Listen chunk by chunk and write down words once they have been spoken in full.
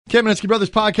Kamenetzky Brothers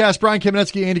Podcast. Brian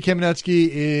Kamenetzky, Andy Kamenetzky.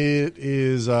 It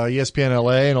is ESPN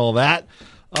LA and all that.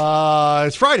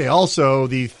 It's Friday. Also,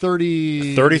 the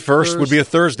 31st would be a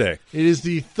Thursday. It is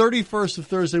the 31st of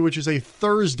Thursday, which is a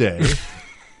Thursday.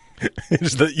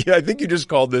 I think you just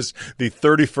called this the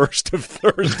 31st of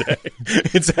Thursday.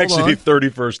 It's actually the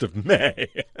 31st of May.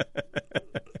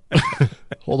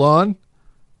 Hold on.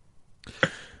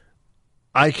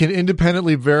 I can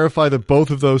independently verify that both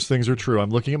of those things are true.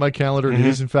 I'm looking at my calendar. Mm-hmm. It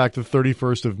is, in fact, the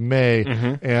 31st of May,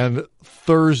 and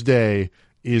Thursday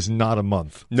is not a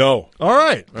month. No. All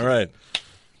right.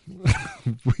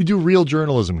 We do real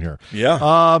journalism here.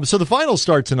 Yeah. So the finals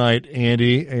start tonight,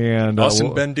 Andy, and us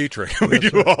and Ben Dietrich. We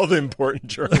do all the important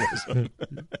journalism.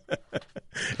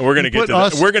 And we're going to get to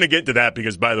that. We're going to get to that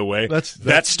because, by the way,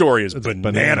 that story is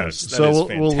bananas. So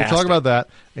we'll talk about that.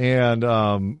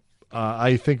 And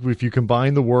I think if you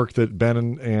combine the work that Ben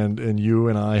and you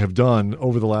and I have done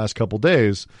over the last couple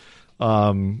days,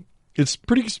 it's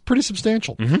pretty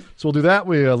substantial. Mm-hmm. So we'll do that.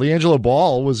 LiAngelo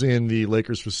Ball was in the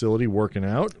Lakers facility working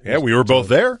out. Yeah, we were both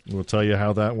there. We'll tell you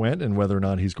how that went and whether or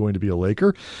not he's going to be a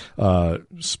Laker.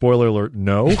 Spoiler alert,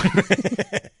 no.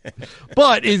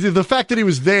 But the fact that he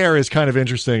was there is kind of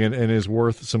interesting and is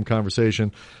worth some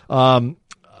conversation.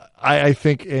 I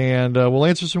think, and we'll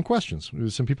answer some questions.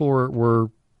 Some people were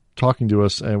talking to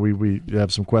us, and we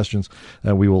have some questions,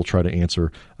 and we will try to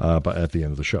answer at the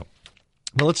end of the show.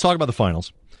 Now let's talk about the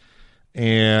finals.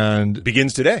 And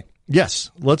begins today.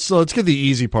 Yes, let's get the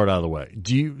easy part out of the way.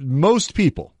 Most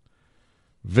people,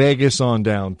 Vegas on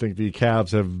down, think the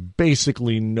Cavs have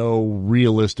basically no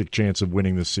realistic chance of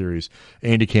winning this series?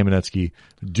 Andy Kamenetzky,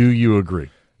 do you agree?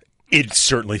 It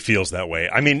certainly feels that way.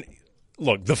 I mean,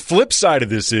 look, the flip side of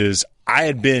this is I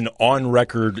had been on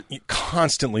record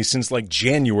constantly since like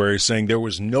January saying there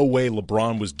was no way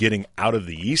LeBron was getting out of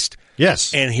the East.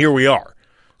 Yes. And here we are.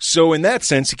 So in that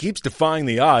sense, he keeps defying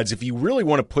the odds. If you really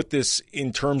want to put this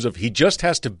in terms of he just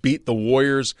has to beat the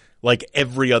Warriors like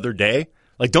every other day,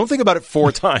 like don't think about it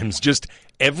 4 times, just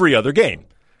every other game.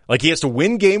 Like he has to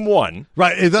win game 1.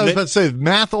 Right. I was about to say,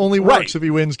 math only works if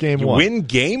he wins game 1. Win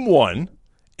game 1.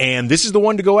 And this is the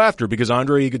one to go after because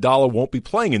Andre Iguodala won't be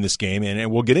playing in this game,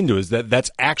 and we'll get into it.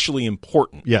 That's actually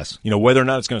important. Yes. Whether or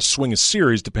not it's going to swing a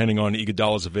series depending on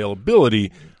Iguodala's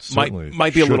availability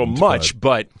might be a little much,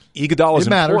 but Iguodala's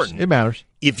important. It matters.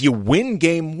 If you win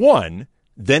game 1,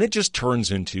 then it just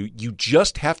turns into you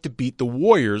just have to beat the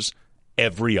Warriors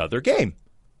every other game.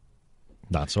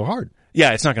 Not so hard.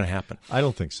 Yeah, it's not going to happen. I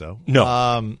don't think so.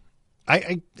 No.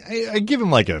 I give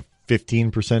him like a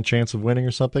 15% chance of winning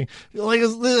or something. Like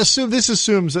this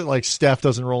assumes that like Steph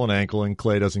doesn't roll an ankle and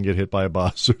Klay doesn't get hit by a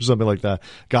bus or something like that.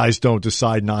 Guys don't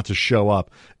decide not to show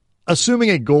up. Assuming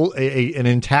an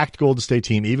intact Golden State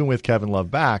team, even with Kevin Love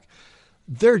back,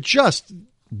 they're just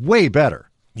way better.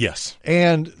 Yes.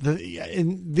 And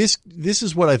this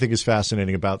is what I think is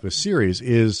fascinating about this series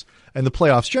and the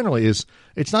playoffs generally is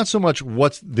it's not so much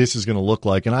what this is going to look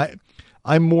like. And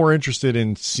I'm more interested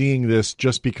in seeing this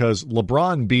just because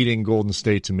LeBron beating Golden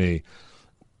State to me,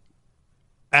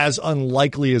 as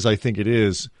unlikely as I think it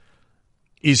is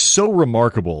so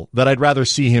remarkable that I'd rather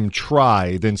see him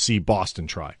try than see Boston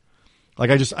try. Like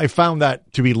I found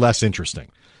that to be less interesting.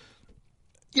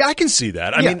 Yeah, I can see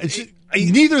that. I mean,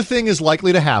 neither thing is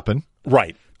likely to happen.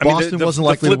 Right. Boston wasn't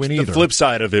likely to win either. The flip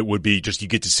side of it would be just you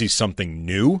get to see something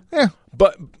new. Yeah.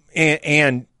 But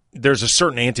and there's a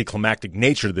certain anticlimactic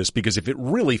nature to this because if it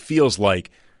really feels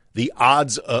like the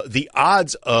odds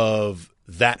of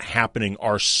that happening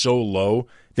are so low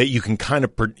that you can kind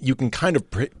of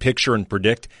picture and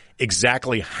predict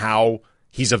exactly how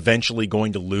he's eventually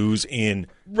going to lose in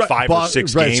 5 or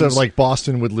 6 games. So like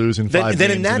Boston would lose in 5 games.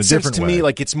 Then in that sense, to me,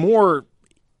 like it's more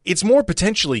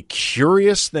potentially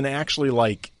curious than actually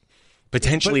like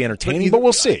potentially entertaining, but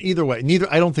we'll see. Either way,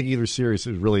 I don't think either series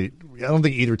is really. I don't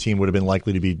think either team would have been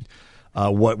likely to be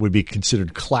what would be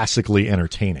considered classically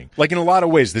entertaining. Like in a lot of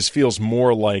ways, this feels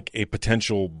more like a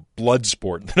potential blood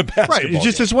sport than a basketball. Right.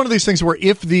 It's one of these things where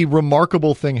if the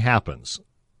remarkable thing happens,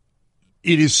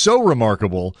 it is so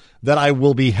remarkable that I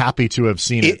will be happy to have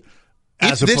seen it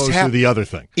as opposed to the other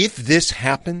thing. If this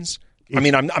happens, I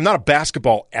mean, I'm not a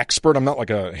basketball expert. I'm not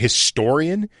like a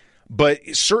historian. But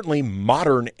certainly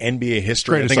modern NBA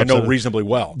history, I think I know reasonably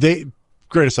well.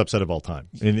 Greatest upset of all time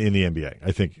in the NBA,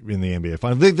 I think, in the NBA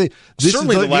final.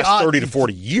 Certainly the last 30 to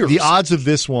 40 years. The odds of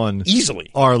this one easily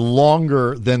are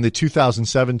longer than the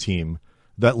 2007 team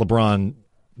that LeBron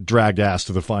dragged ass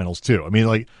to the finals, too. I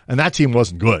mean, and that team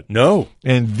wasn't good. No.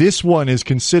 And this one is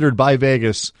considered by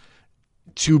Vegas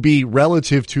to be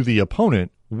relative to the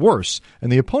opponent worse. And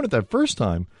the opponent that first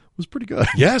time was pretty good.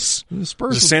 Yes. The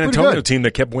Spurs the San Antonio team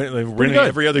that kept winning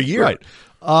every other year.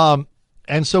 Right.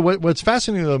 And so what's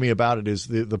fascinating to me about it is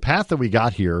the path that we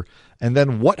got here, and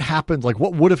then what happened, like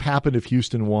what would have happened if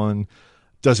Houston won.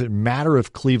 Does it matter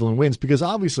if Cleveland wins? Because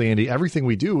obviously, Andy, everything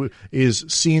we do is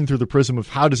seen through the prism of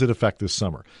how does it affect this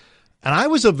summer. And I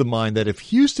was of the mind that if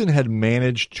Houston had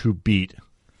managed to beat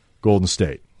Golden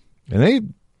State, and they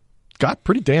got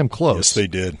pretty damn close. Yes, they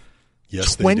did.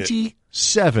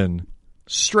 27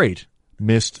 straight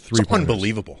missed three-pointers. It's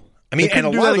unbelievable. I mean, and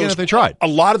a lot of those, if they tried. A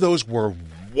lot of those were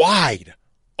wide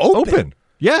open.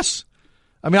 Yes.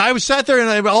 I mean, I was sat there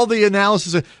and all the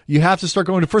analysis, you have to start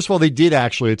going to, first of all, they did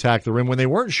actually attack the rim. When they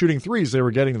weren't shooting threes, they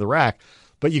were getting to the rack.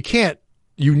 But you can't,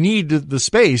 you need the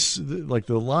space, like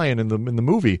the lion in the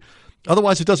movie.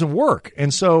 Otherwise, it doesn't work.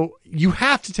 And so you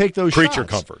have to take those Creature shots.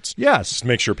 comforts. Yes. Just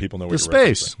make sure people know what the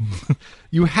you're space.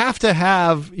 You have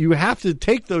to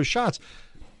take those shots.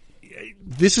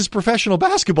 This is professional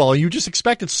basketball. You just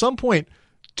expect at some point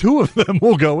two of them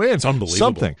will go in. It's unbelievable.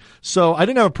 Something. So I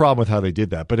didn't have a problem with how they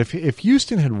did that. But if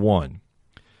Houston had won,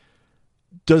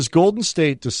 does Golden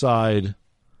State decide,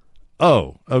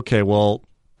 oh, okay, well,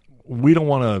 we don't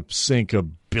want to sink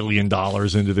 $1 billion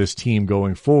into this team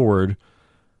going forward?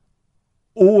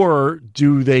 Or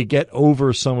do they get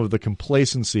over some of the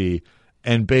complacency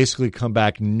and basically come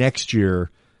back next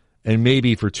year and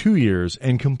maybe for 2 years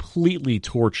and completely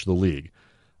torch the league?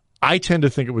 I tend to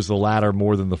think it was the latter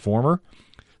more than the former.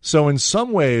 So in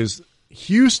some ways,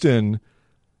 Houston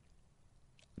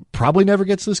probably never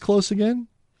gets this close again.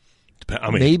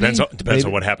 I mean, maybe, depends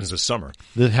on what happens this summer.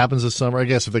 That happens this summer, I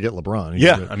guess, if they get LeBron.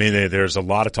 Yeah, I mean, there's a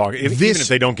lot of talk. Even if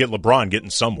they don't get LeBron, getting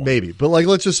someone. Maybe. But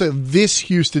let's just say this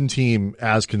Houston team,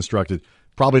 as constructed,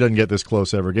 probably doesn't get this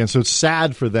close ever again. So it's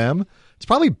sad for them. It's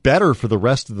probably better for the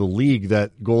rest of the league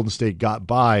that Golden State got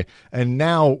by and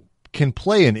now can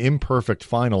play an imperfect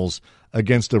finals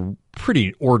against a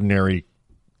pretty ordinary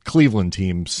Cleveland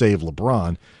team, save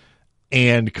LeBron,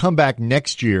 and come back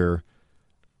next year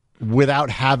without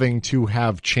having to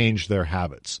have changed their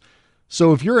habits.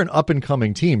 So if you're an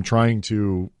up-and-coming team trying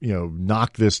to,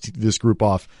 knock this group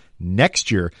off next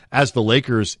year, as the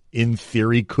Lakers in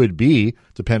theory could be,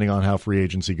 depending on how free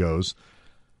agency goes,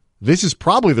 this is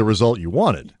probably the result you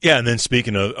wanted. Yeah, and then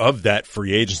speaking of that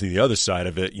free agency, the other side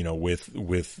of it,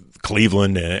 with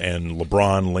Cleveland and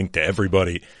LeBron linked to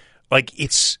everybody, like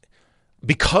it's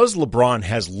because LeBron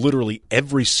has literally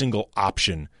every single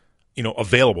option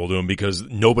available to him because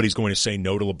nobody's going to say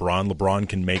no to LeBron. LeBron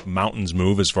can make mountains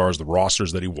move as far as the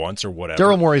rosters that he wants or whatever.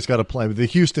 Daryl Morey's got to play. The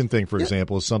Houston thing, for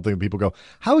example, is something people go,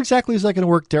 how exactly is that going to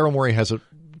work? Daryl Morey has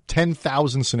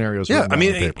 10,000 scenarios. Yeah, I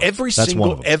mean, every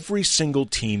single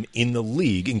team in the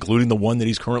league, including the one that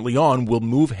he's currently on, will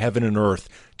move heaven and earth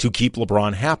to keep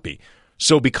LeBron happy.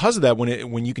 So because of that,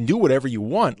 when you can do whatever you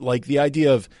want, like the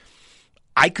idea of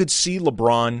I could see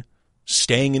LeBron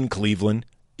staying in Cleveland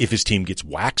if his team gets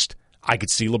waxed. I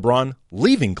could see LeBron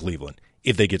leaving Cleveland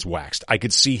if they gets waxed. I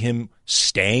could see him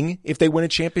staying if they win a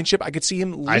championship. I could see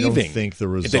him leaving. I don't think the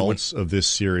results of this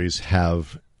series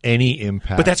have any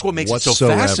impact. But that's what makes it so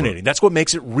fascinating. That's what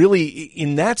makes it really,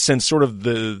 in that sense, sort of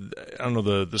the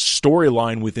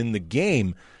storyline within the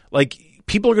game. Like,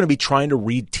 people are going to be trying to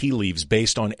read tea leaves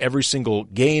based on every single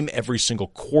game, every single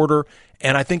quarter,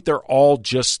 and I think they're all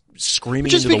just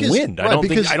screaming into the wind. Right,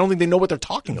 I don't think they know what they're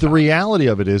talking about. The reality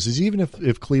of it is even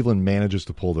if Cleveland manages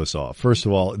to pull this off, first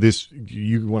of all,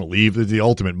 you want to leave the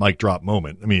ultimate mic drop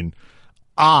moment. I mean,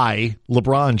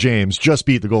 LeBron James, just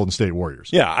beat the Golden State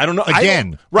Warriors. Yeah, I don't know.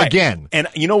 Again. And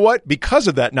you know what? Because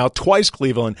of that, now twice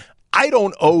Cleveland, I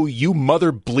don't owe you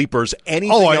mother bleepers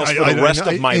anything else for the rest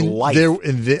of my life.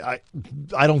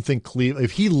 I don't think Cleveland,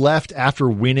 if he left after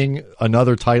winning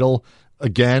another title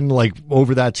again, like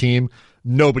over that team,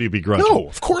 nobody would be grudging. No,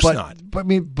 of course not. But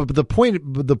the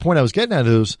point I was getting at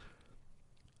is,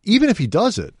 even if he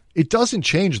does it, it doesn't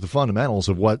change the fundamentals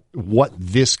of what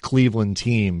this Cleveland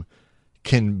team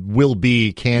will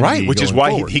be, right, which is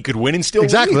why he could win and still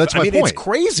exactly. leave. That's my point. It's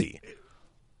crazy.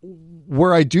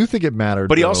 Where I do think it mattered,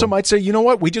 but he also might say, you know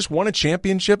what? We just won a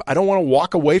championship. I don't want to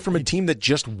walk away from a team that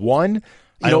just won.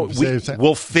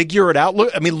 We'll figure it out.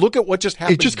 Look at what just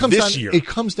happened this year. It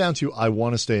comes down to I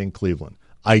want to stay in Cleveland.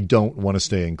 I don't want to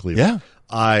stay in Cleveland. Yeah.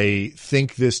 I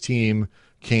think this team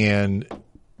can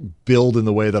build in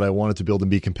the way that I want it to build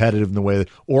and be competitive in the way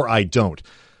or I don't.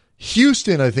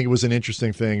 Houston, I think, was an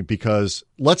interesting thing because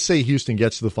let's say Houston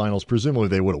gets to the finals. Presumably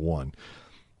they would have won.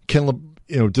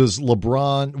 Does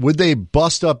LeBron, would they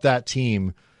bust up that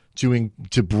team to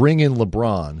bring in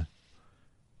LeBron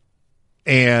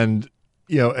and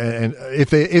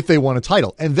if they won a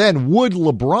title? And then would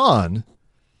LeBron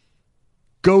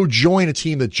go join a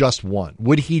team that just won?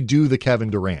 Would he do the Kevin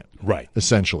Durant? Right.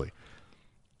 Essentially.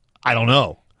 I don't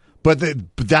know. But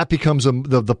that becomes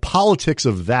the politics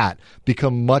of that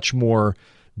become much more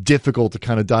difficult to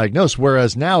kind of diagnose.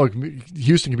 Whereas now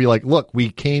Houston can be like, look, we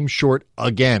came short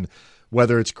again.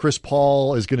 Whether it's Chris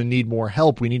Paul is going to need more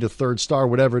help, we need a third star,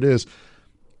 whatever it is.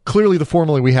 Clearly the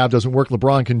formula we have doesn't work.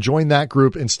 LeBron can join that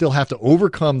group and still have to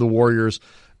overcome the Warriors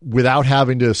without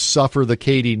having to suffer the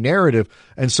KD narrative.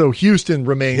 And so Houston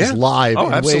remains live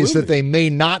in ways that they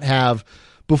may not have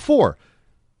before.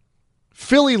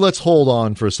 Philly, let's hold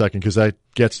on for a second because that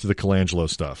gets to the Colangelo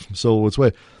stuff. So let's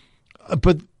wait.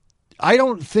 But I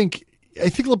think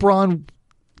LeBron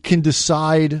can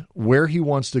decide where he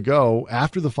wants to go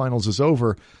after the finals is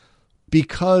over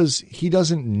because he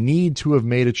doesn't need to have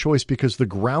made a choice because the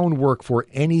groundwork for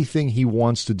anything he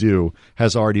wants to do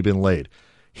has already been laid.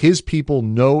 His people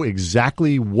know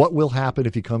exactly what will happen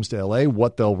if he comes to LA,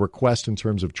 what they'll request in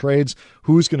terms of trades,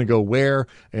 who's going to go where,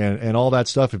 and all that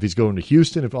stuff. If he's going to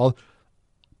Houston,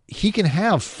 he can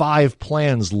have 5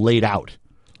 plans laid out.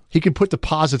 He can put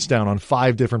deposits down on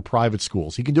 5 different private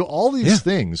schools. He can do all these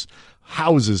things,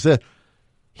 houses.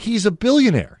 He's a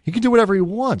billionaire. He can do whatever he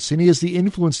wants, and he has the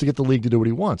influence to get the league to do what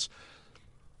he wants.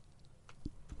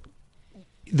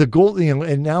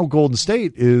 And now Golden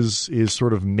State is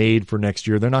sort of made for next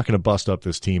year. They're not going to bust up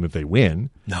this team if they win.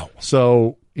 No.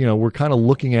 So, we're kind of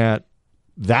looking at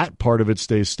that part of it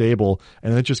stays stable,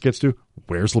 and then it just gets to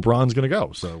where's LeBron's going to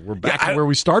go. So we're back to where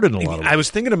we started in a lot of ways. I was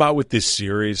thinking about with this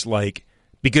series,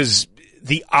 because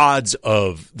the odds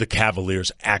of the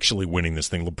Cavaliers actually winning this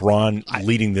thing, LeBron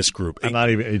leading this group,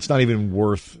 it's not even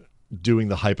worth doing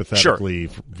the hypothetically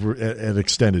at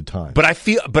extended time. But I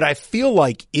feel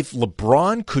like if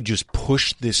LeBron could just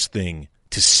push this thing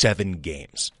to 7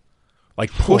 games,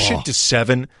 push it to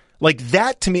 7,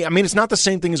 that to me, I mean, it's not the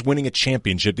same thing as winning a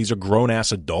championship. These are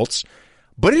grown-ass adults,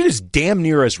 but it is damn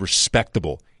near as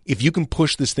respectable if you can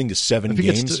push this thing to 7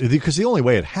 games. Because the only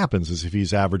way it happens is if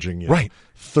he's averaging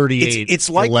 38, it's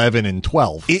like 11, and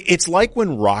 12. It's like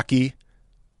when Rocky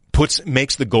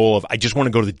makes the goal of, I just want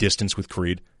to go to the distance with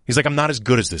Creed. He's like, I'm not as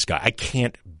good as this guy. I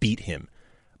can't beat him.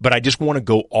 But I just want to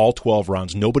go all 12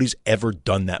 rounds. Nobody's ever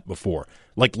done that before.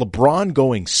 LeBron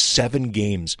going 7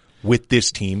 games with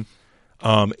this team.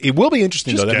 It will be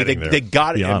interesting, though. I mean, they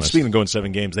got it. Speaking of going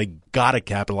 7 games, they got to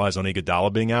capitalize on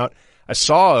Iguodala being out. I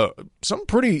saw something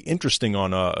pretty interesting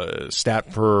on a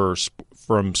stat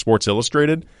from Sports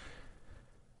Illustrated.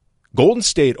 Golden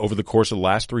State, over the course of the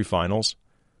last 3 finals,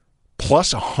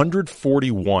 plus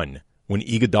 141 when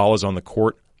Iguodala's on the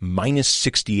court, minus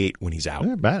 68 when he's out.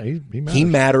 He matters. He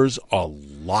matters a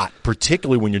lot,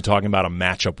 particularly when you're talking about a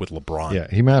matchup with LeBron. Yeah,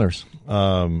 he matters.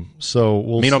 So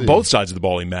we'll see. On both sides of the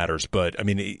ball, he matters. But, I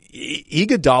mean,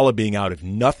 Iguodala being out, if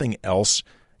nothing else,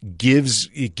 gives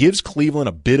Cleveland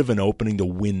a bit of an opening to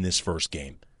win this first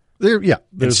game.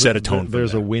 Set a tone.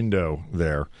 There's a window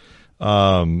there.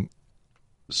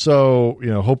 So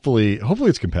hopefully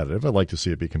it's competitive. I'd like to see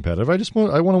it be competitive. I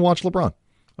want to watch LeBron.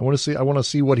 I want to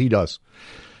see what he does.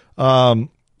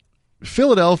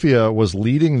 Philadelphia was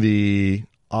leading the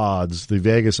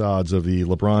Vegas odds of the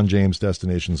LeBron James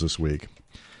destinations this week.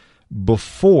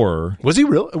 Before, was he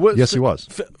real? Yes, he was.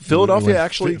 Philadelphia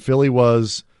actually. Philly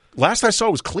was. Last I saw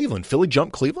was Cleveland. Philly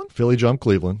jumped Cleveland? Philly jumped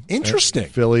Cleveland. Interesting.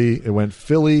 It went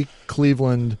Philly,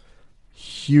 Cleveland,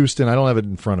 Houston. I don't have it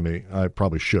in front of me. I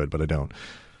probably should, but I don't.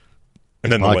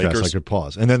 And then the Lakers? I could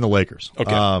pause. And then the Lakers.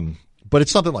 Okay. But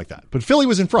it's something like that. But Philly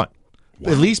was in front,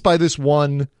 at least by this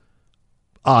one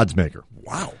odds maker.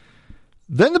 Wow.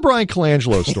 Then the Brian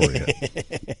Colangelo story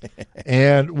hit.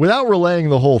 And without relaying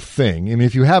the whole thing, I mean,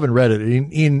 if you haven't read it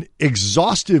in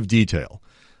exhaustive detail,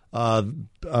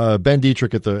 Ben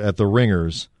Dietrich at the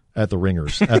Ringers.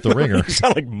 You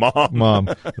sound like mom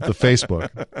at the Facebook.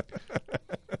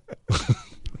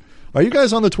 Are you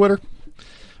guys on the Twitter?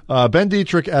 Ben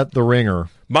Dietrich at the Ringer.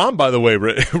 Mom, by the way,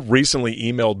 recently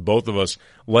emailed both of us,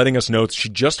 letting us know she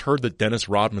just heard that Dennis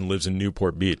Rodman lives in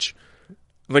Newport Beach.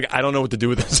 I don't know what to do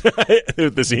with this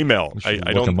with this email. I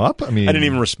look don't him up. I mean, I didn't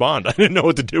even respond. I didn't know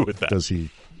what to do with that. Does he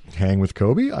hang with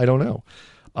Kobe? I don't know.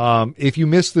 If you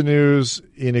missed the news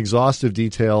in exhaustive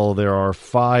detail, there are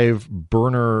 5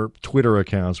 burner Twitter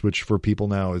accounts, which for people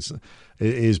now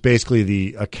is basically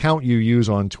the account you use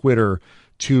on Twitter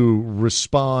to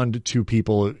respond to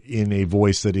people in a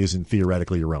voice that isn't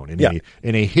theoretically your own,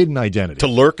 in a hidden identity. To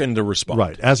lurk and to respond.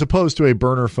 Right, as opposed to a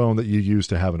burner phone that you use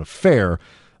to have an affair,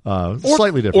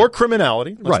 slightly different. Or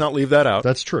criminality. Let's not leave that out.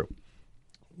 That's true.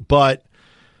 But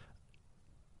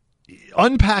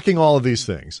unpacking all of these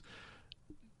things,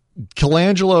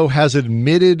 Colangelo has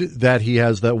admitted that he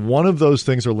has that one of those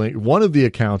things are linked. One of the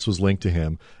accounts was linked to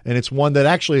him, and it's one that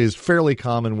actually is fairly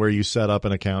common where you set up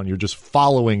an account. You're just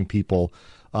following people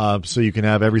so you can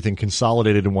have everything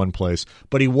consolidated in one place,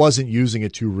 but he wasn't using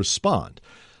it to respond.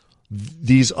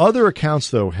 These other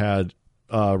accounts, though, had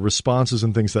responses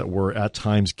and things that were at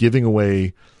times giving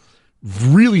away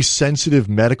really sensitive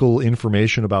medical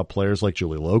information about players like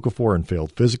Julia Okafor and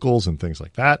failed physicals and things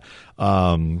like that.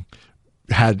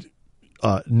 Had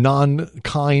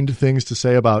non-kind things to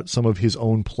say about some of his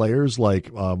own players like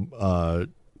Joel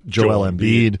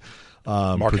Embiid,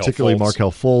 particularly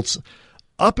Markelle Fultz.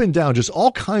 Up and down, just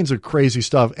all kinds of crazy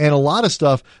stuff, and a lot of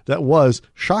stuff that was,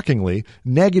 shockingly,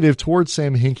 negative towards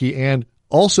Sam Hinkie and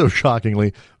also,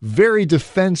 shockingly, very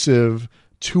defensive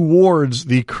towards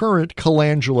the current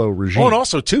Colangelo regime. Oh, and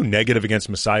also, too, negative against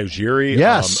Masai Ujiri.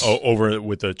 Yes. Over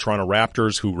with the Toronto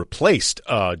Raptors, who replaced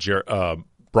Brian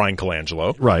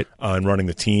Colangelo. Right. And running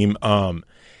the team.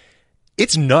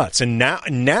 It's nuts. And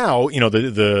now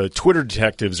the Twitter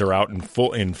detectives are out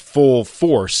in full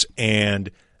force, and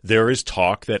there is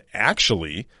talk that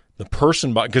actually the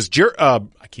person, because I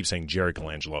keep saying Jerry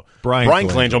Colangelo. Brian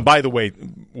Colangelo. By the way,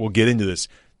 we'll get into this.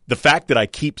 The fact that I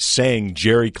keep saying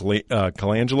Jerry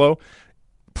Colangelo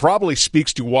probably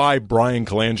speaks to why Brian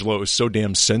Colangelo is so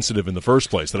damn sensitive in the first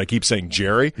place, that I keep saying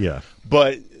Jerry. Yeah.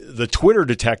 But the Twitter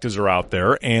detectives are out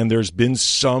there, and there's been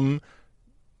some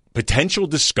potential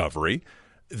discovery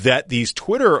that these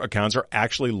Twitter accounts are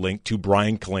actually linked to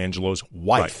Brian Colangelo's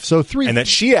wife. Right. So and that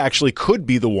she actually could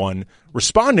be the one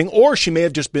responding, or she may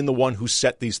have just been the one who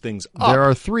set these things up.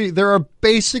 There are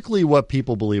basically what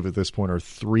people believe at this point are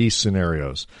three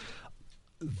scenarios.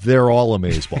 They're all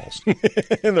amazeballs.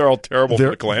 And they're all terrible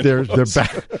for the Colangelos. They're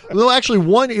bad. Well, actually,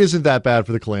 one isn't that bad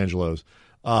for the Colangelos.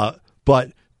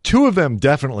 But two of them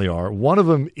definitely are. One of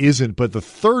them isn't, but the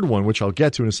third one, which I'll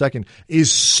get to in a second, is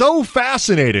so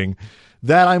fascinating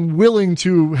that I'm willing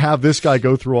to have this guy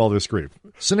go through all this grief.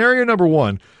 Scenario number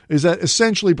one is that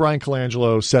essentially Brian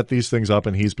Colangelo set these things up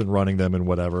and he's been running them and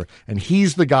whatever, and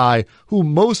he's the guy who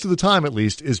most of the time at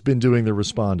least has been doing the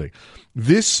responding.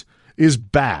 This is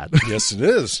bad. Yes, it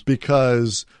is.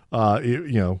 Because, that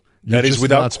is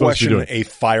without question a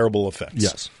fireable offense.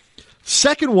 Yes.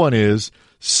 Second one is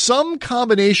some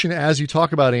combination, as you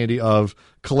talk about, Andy, of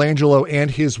Colangelo and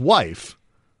his wife,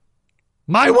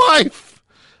 my wife,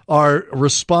 are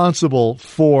responsible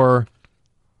for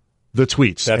the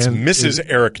tweets. That's Mrs.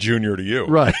 Eric Jr. to you.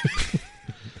 Right.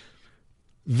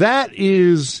 That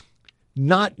is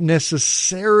not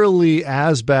necessarily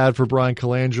as bad for Brian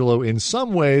Colangelo in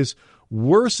some ways,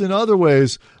 worse in other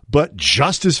ways, but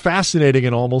just as fascinating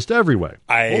in almost every way.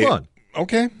 Hold on.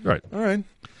 Okay. Right. All right.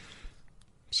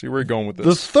 See where you're going with this.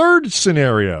 The third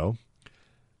scenario,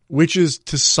 which is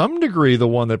to some degree the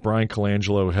one that Brian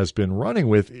Colangelo has been running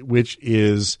with, which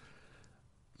is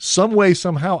some way,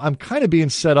 somehow, I'm kind of being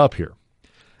set up here.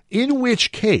 In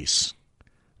which case,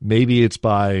 maybe it's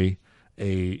by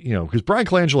because Brian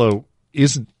Colangelo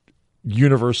isn't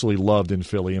universally loved in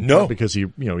Philly. No. Because he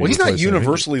he's not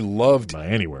universally loved by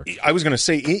anywhere. I was going to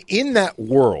say, in that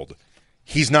world,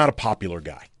 he's not a popular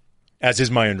guy, as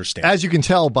is my understanding. As you can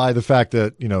tell by the fact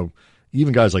that,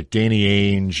 even guys like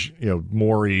Danny Ainge,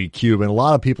 Maury, Cuban, a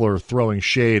lot of people are throwing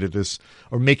shade at this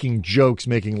or making jokes,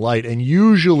 making light. And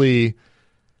usually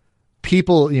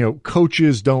people,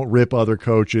 coaches don't rip other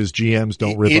coaches, GMs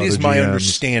don't rip other GMs. It is my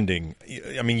understanding.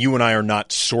 I mean, you and I are not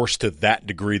sourced to that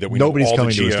degree that we Nobody's know all the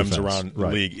coming to his GMs defense. around the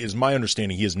league. It is my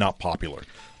understanding he is not popular.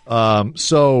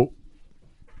 So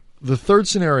the third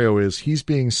scenario is he's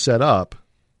being set up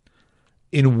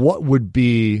in what would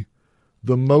be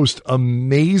the most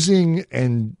amazing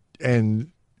and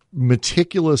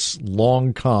meticulous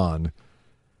long con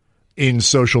in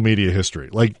social media history.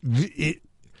 Like this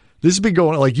has been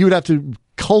going, like you would have to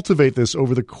cultivate this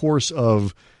over the course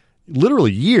of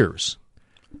literally years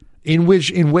in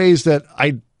ways that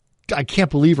I can't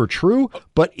believe are true.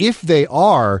 But if they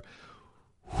are,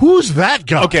 who's that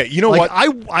guy? Okay. You know what?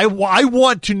 I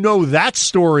want to know that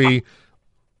story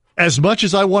as much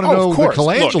as I want to know the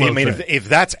Colangelo Look, I mean, thing. if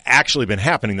that's actually been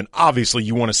happening, then obviously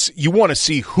you want to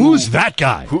see who's that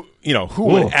guy? Who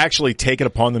would actually take it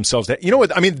upon themselves to,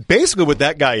 what I mean, basically what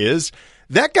that guy is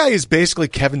basically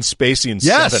Kevin Spacey in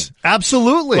Seven. Yes,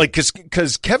 absolutely. Like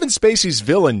cuz Kevin Spacey's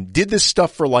villain did this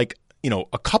stuff for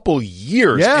a couple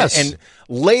years. Yes. and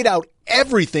laid out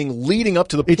everything leading up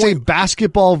to the point. It's a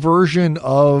basketball version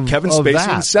of Kevin Spacey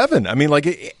that. in Seven. I mean,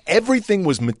 everything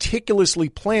was meticulously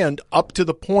planned up to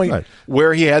the point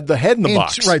where he had the head in the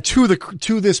box. Right.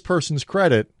 To this person's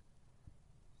credit,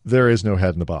 there is no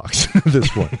head in the box at this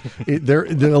point.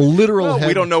 The literal well, head.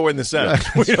 We don't know when this ends.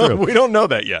 Yeah, we don't know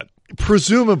that yet.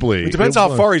 Presumably. It depends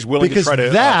how far he's willing to try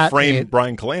to frame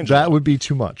Brian Colangelo. That would be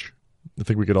too much. I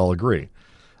think we could all agree.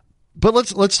 But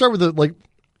let's start with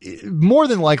more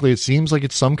than likely, it seems like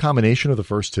it's some combination of the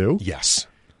first two. Yes.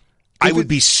 I would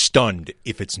be stunned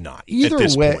if it's not. Either at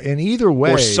this way, point. and either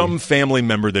way, or some family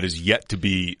member that is yet to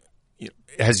be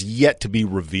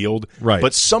revealed. Right.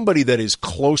 But somebody that is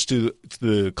close to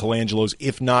the Colangelos,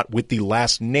 if not with the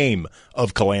last name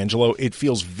of Colangelo, it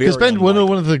feels very. Because one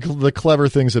of the clever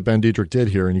things that Ben Dietrich did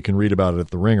here, and you can read about it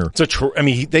at The Ringer.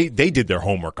 They did their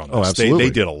homework on this. Oh, absolutely. They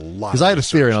did a lot. Because I had a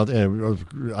theory.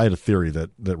 I had a theory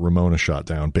that Ramona shot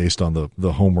down based on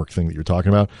the homework thing that you're talking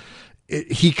about.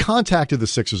 He contacted the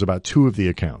Sixers about two of the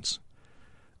accounts,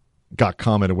 got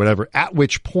comment or whatever, at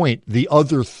which point the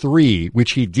other three,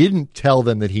 which he didn't tell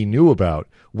them that he knew about,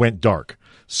 went dark.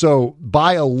 So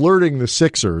by alerting the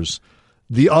Sixers,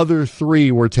 the other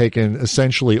three were taken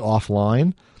essentially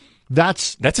offline.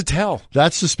 That's a tell.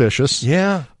 That's suspicious.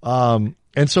 Yeah. And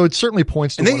so it certainly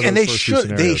points to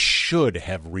they should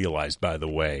have realized, by the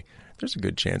way, there's a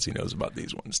good chance he knows about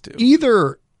these ones too.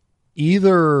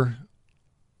 Either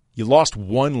you lost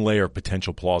one layer of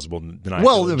potential plausible deniability.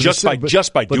 Well, just by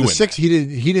doing that.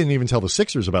 He didn't even tell the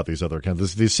Sixers about these other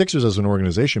accounts. The Sixers as an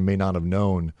organization may not have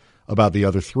known about the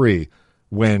other three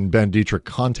when Ben Dietrich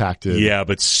contacted. Yeah,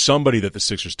 but somebody that the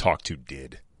Sixers talked to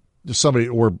did. Somebody,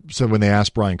 or so when they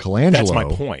asked Brian Colangelo. That's my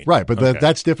point. Right, but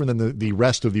that's different than the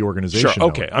rest of the organization. Sure,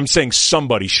 okay. I'm saying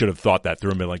somebody should have thought that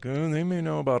through and been like, they may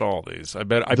know about all these. I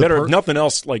better, if nothing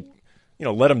else, let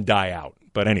them die out.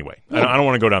 But anyway, I don't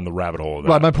want to go down the rabbit hole of that.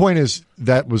 Right, my point is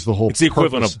that was the whole. It's the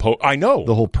equivalent of I know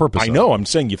the whole purpose. I know. I'm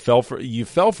saying you fell for it.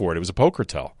 It was a poker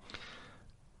tell.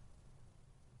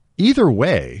 Either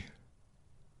way,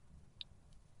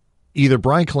 either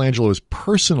Brian Colangelo is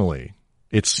personally,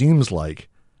 it seems like,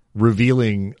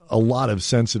 revealing a lot of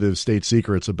sensitive state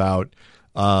secrets about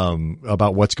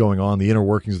what's going on, the inner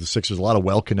workings of the Sixers. A lot of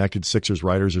well-connected Sixers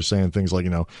writers are saying things like,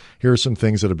 here are some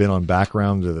things that have been on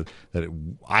background that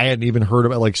I hadn't even heard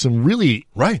about, like some really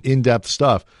in-depth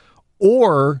stuff.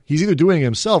 Or he's either doing it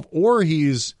himself, or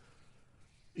he's,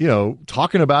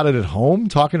 talking about it at home,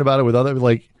 talking about it with other,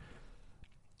 like,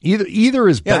 either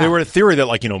is bad. Yeah, there were a theory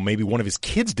that, maybe one of his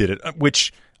kids did it,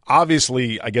 which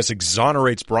obviously, I guess,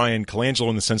 exonerates Brian Colangelo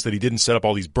in the sense that he didn't set up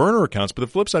all these burner accounts. But the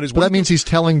flip side is, that means he's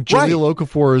telling Jahlil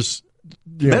Okafor's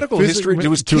medical history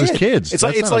to his kids.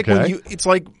 It's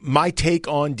like my take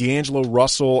on LiAngelo,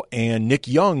 Russell, and Nick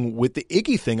Young with the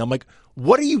Iggy thing. I'm like,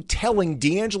 what are you telling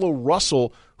LiAngelo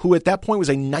Russell, who at that point was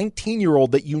a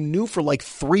 19-year-old that you knew for like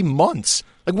 3 months?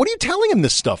 Like, what are you telling him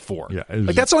this stuff for? Yeah,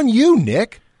 that's on you,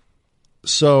 Nick.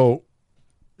 So.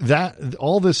 That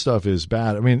all this stuff is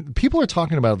bad. I mean, people are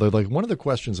talking about, like, one of the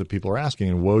questions that people are asking,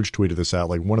 and Woj tweeted this out.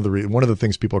 Like, one of the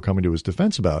things people are coming to his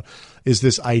defense about is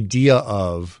this idea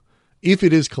of, if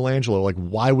it is Colangelo, like,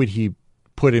 why would he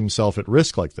put himself at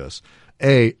risk like this?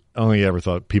 A, I only ever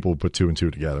thought people would put two and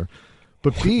two together.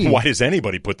 But B, why does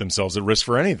anybody put themselves at risk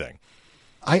for anything?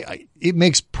 It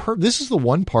makes this is the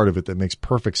one part of it that makes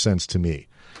perfect sense to me,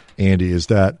 Andy, is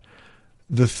that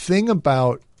the thing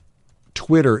about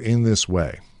Twitter in this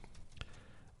way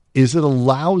is it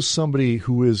allows somebody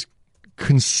who is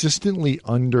consistently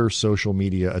under social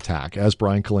media attack, as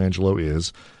Brian Colangelo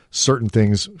is, certain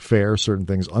things fair, certain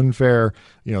things unfair.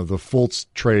 The Fultz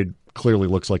trade clearly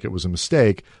looks like it was a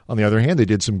mistake. On the other hand, they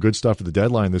did some good stuff at the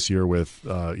deadline this year with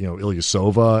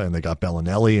Ilyasova, and they got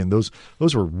Bellinelli, and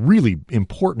those were really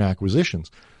important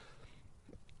acquisitions.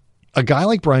 A guy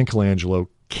like Brian Colangelo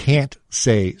can't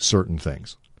say certain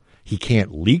things. He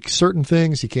can't leak certain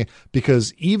things. He can't,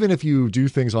 because even if you do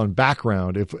things on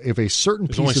background, if a certain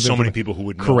There's piece only of so many people who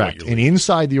would know correct, and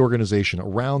inside the organization,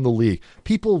 around the league,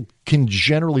 people can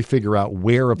generally figure out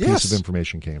where a piece of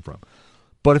information came from.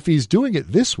 But if he's doing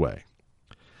it this way,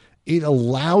 it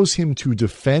allows him to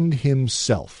defend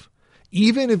himself,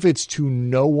 even if it's to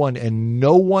no one and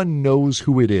no one knows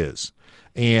who it is.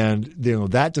 And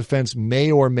that defense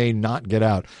may or may not get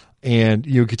out. And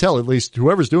you could tell, at least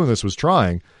whoever's doing this was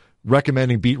trying,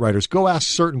 recommending beat writers, go ask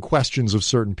certain questions of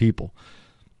certain people.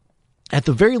 At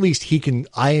the very least, he can.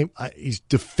 He's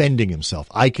defending himself.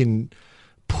 I can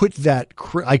put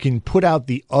out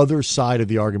the other side of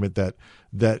the argument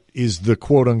that is the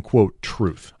quote unquote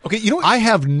truth. Okay, I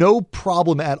have no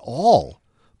problem at all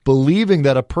believing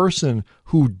that a person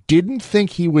who didn't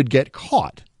think he would get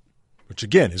caught. Which,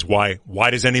 again, is why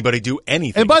does anybody do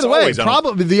anything? And by the way,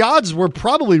 probably the odds were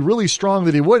probably really strong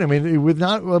that he would. I mean,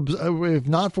 if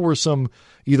not for some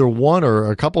either one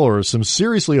or a couple or some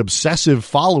seriously obsessive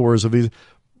followers of these,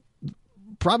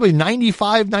 probably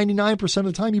 95, 99% of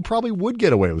the time, you probably would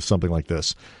get away with something like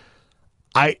this.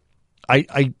 That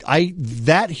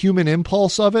human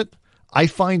impulse of it, I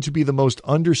find to be the most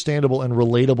understandable and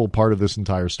relatable part of this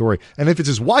entire story. And if it's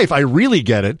his wife, I really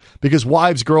get it, because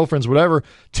wives, girlfriends, whatever,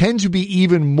 tend to be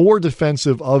even more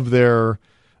defensive of their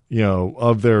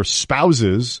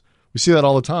spouses. We see that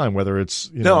all the time, whether it's,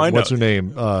 what's her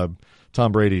name?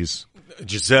 Tom Brady's.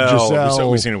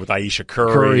 Giselle. We've seen it with Aisha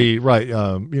Curry. Right.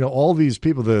 All these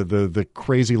people, the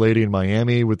crazy lady in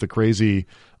Miami with the crazy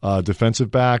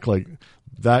defensive back, like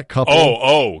that couple.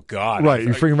 Oh, God. Right.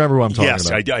 You remember who I'm talking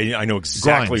about. Yes, I know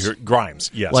exactly. Grimes.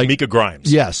 Yes. Like, Mika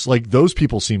Grimes. Yes. Like those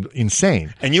people seemed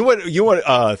insane. And you know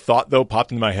what thought, though,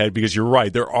 popped into my head? Because you're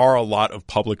right. There are a lot of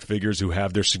public figures who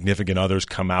have their significant others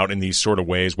come out in these sort of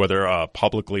ways, whether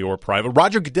publicly or private.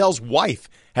 Roger Goodell's wife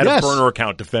had a burner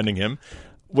account defending him.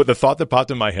 What the thought that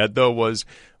popped in my head, though, was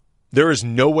there is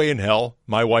no way in hell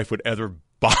my wife would ever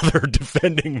bother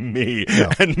defending me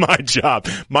and my job.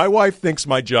 My wife thinks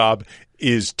my job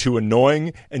is too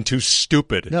annoying and too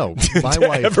stupid. No, my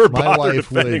wife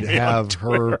would have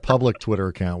her public Twitter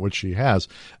account, which she has,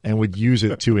 and would use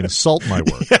it to insult my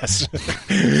work. Yes.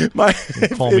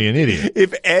 Call me an idiot.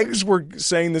 If Eggs were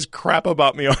saying this crap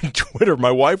about me on Twitter,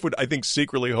 my wife would, I think,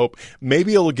 secretly hope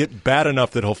maybe it'll get bad enough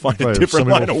that he'll find a different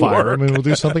line of work. I mean, we'll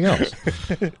do something else.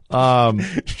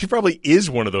 She probably is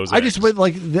one of those.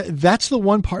 That's the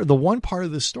one part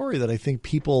of the story that I think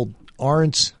people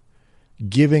aren't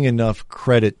giving enough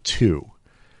credit to,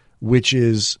 which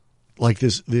is like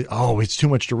this. It's too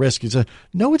much to risk.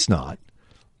 No, it's not,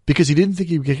 because he didn't think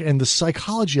he would get. And the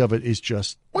psychology of it is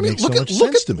just makes so much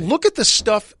sense to me. Look at the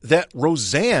stuff that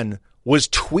Roseanne was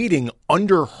tweeting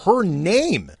under her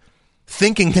name,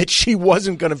 thinking that she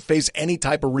wasn't going to face any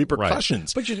type of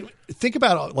repercussions. Right. But you think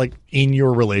about like in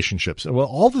your relationships, well,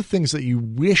 all the things that you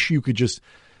wish you could just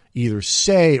either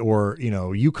say or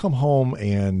you come home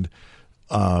and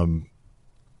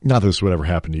not that this would ever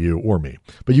happen to you or me,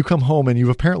 but you come home and you've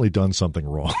apparently done something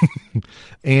wrong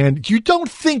and you don't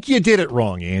think you did it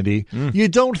wrong, Andy. You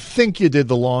don't think you did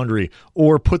the laundry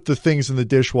or put the things in the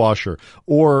dishwasher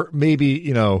or maybe,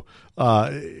 clean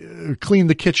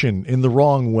the kitchen in the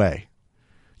wrong way.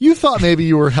 You thought maybe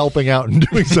you were helping out and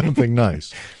doing something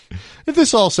nice. If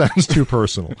this all sounds too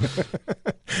personal.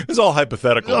 It's all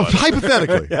hypothetical.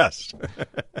 Hypothetically. Yes.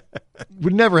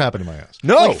 Would never happen in my house.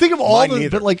 No. Think of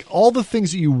all the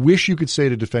things that you wish you could say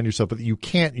to defend yourself, but that you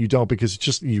can't, you don't, because it's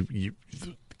just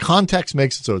context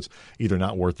makes it so it's either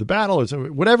not worth the battle or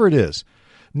whatever it is.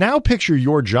 Now picture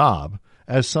your job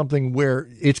as something where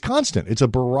it's constant. It's a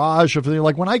barrage of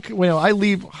like when I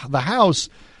leave the house.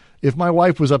 If my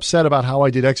wife was upset about how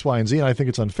I did X, Y, and Z, and I think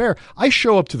it's unfair, I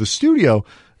show up to the studio,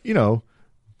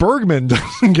 Bergman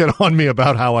doesn't get on me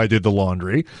about how I did the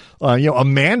laundry.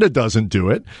 Amanda doesn't do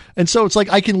it. And so it's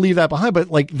like I can leave that behind. But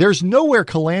like there's nowhere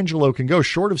Colangelo can go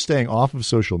short of staying off of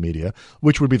social media,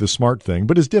 which would be the smart thing,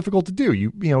 but it's difficult to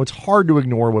do. It's hard to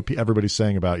ignore what everybody's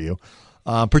saying about you,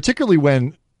 particularly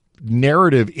when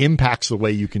narrative impacts the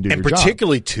way you can do your job. And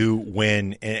particularly, too,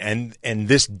 when – and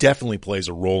this definitely plays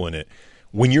a role in it –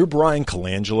 when you're Brian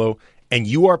Colangelo and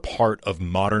you are part of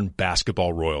modern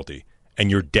basketball royalty and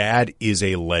your dad is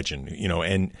a legend,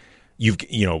 and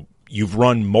you've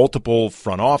run multiple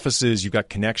front offices, you've got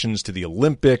connections to the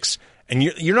Olympics, and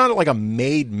you're not like a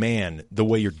made man the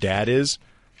way your dad is,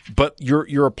 but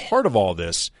you're a part of all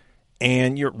this,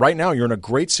 and right now you're in a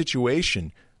great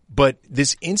situation. But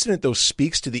this incident, though,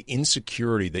 speaks to the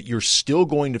insecurity that you're still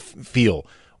going to feel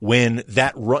when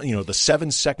that run, the 7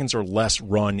 seconds or less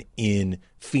run in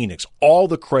Phoenix. All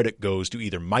the credit goes to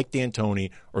either Mike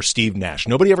D'Antoni or Steve Nash.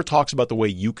 Nobody ever talks about the way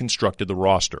you constructed the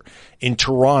roster. In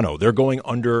Toronto, they're going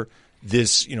under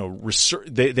this,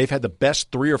 they've had the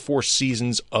best 3 or 4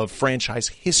 seasons of franchise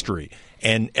history.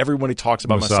 And everybody talks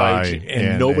about Masai,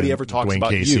 and nobody ever talks Dwayne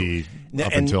about Casey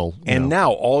you. And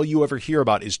now all you ever hear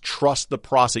about is trust the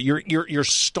process. Your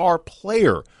star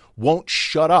player won't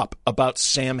shut up about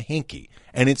Sam Hinkie.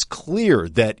 And it's clear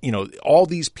that, all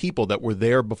these people that were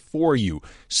there before you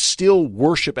still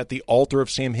worship at the altar of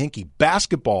Sam Hinkie.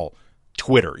 Basketball,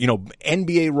 Twitter,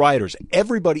 NBA writers,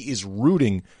 everybody is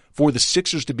rooting for the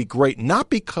Sixers to be great, not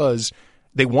because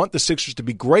they want the Sixers to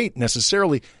be great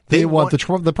necessarily. They want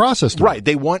the process to right.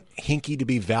 They want Hinkie to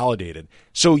be validated.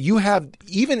 So you have,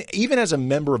 even as a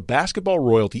member of basketball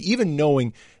royalty, even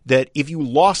knowing that if you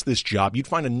lost this job, you'd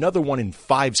find another one in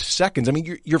 5 seconds. I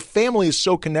mean, your family is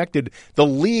so connected. The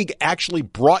league actually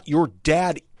brought your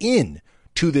dad in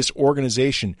to this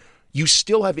organization. You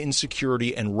still have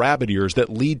insecurity and rabbit ears that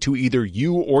lead to either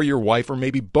you or your wife, or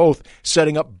maybe both,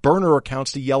 setting up burner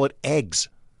accounts to yell at Eggs.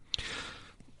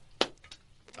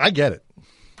 I get it.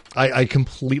 I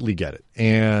completely get it.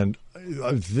 And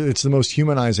it's the most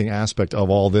humanizing aspect of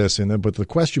all this. But the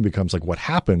question becomes, like, what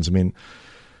happens? I mean,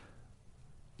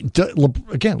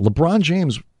 again, LeBron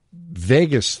James,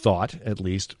 Vegas thought, at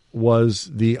least, was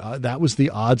that was the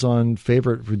odds-on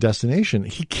favorite for destination.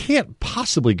 He can't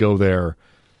possibly go there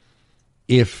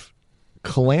if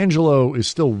Colangelo is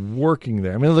still working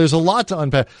there. I mean, there's a lot to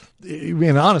unpack. I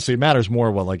mean, honestly, it matters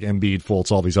more what, like, Embiid,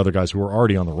 Fultz, all these other guys who are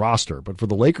already on the roster. But for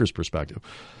the Lakers' perspective,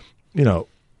 you know,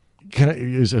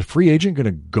 is a free agent going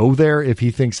to go there if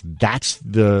he thinks that's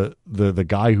the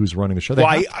guy who's running the show?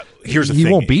 Well, here's the thing: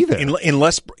 he won't be there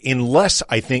unless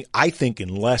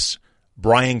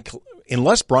Brian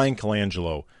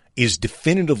Colangelo is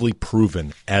definitively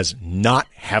proven as not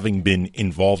having been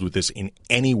involved with this in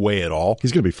any way at all.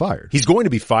 He's going to be fired. He's going to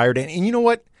be fired. And you know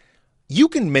what? You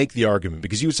can make the argument,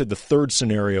 because you said the third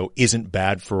scenario isn't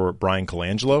bad for Brian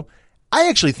Colangelo. I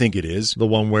actually think it is. The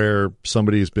one where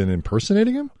somebody's been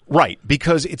impersonating him? Right,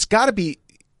 because it's got to be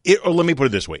or let me put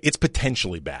it this way. It's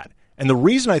potentially bad. And the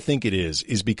reason I think it is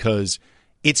because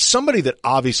it's somebody that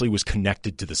obviously was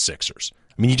connected to the Sixers.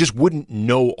 I mean, you just wouldn't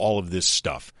know all of this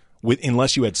stuff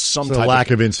unless you had some type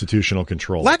lack of institutional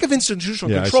control. Lack of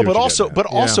institutional control, but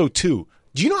also too,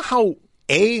 do you know how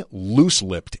A,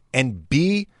 loose-lipped, and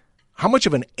B, how much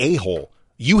of an a-hole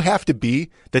you have to be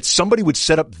that somebody would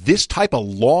set up this type of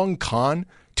long con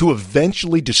to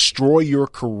eventually destroy your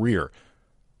career?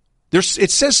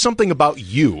 It says something about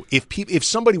you if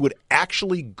somebody would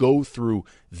actually go through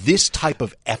this type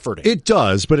of efforting. It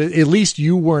does, but at least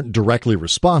you weren't directly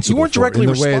responsible. You weren't directly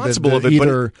responsible of it,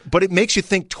 either. But it makes you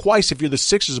think twice if you're the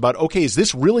Sixers about, okay, is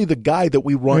this really the guy that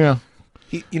we run? Yeah.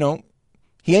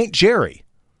 He ain't Jerry.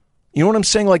 You know what I'm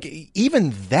saying? Like,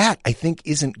 even that, I think,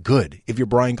 isn't good if you're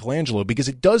Brian Colangelo, because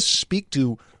it does speak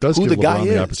to who the guy is.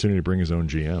 The opportunity to bring his own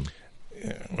GM.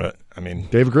 Yeah, but I mean,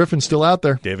 David Griffin's still out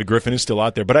there. David Griffin is still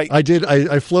out there, but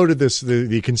I floated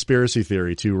the conspiracy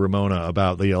theory to Ramona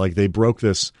about they broke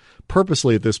this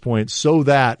purposely at this point so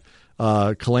that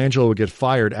Colangelo would get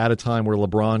fired at a time where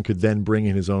LeBron could then bring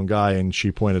in his own guy. And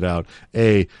she pointed out,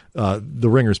 the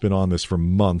Ringer's been on this for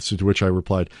months, to which I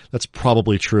replied, that's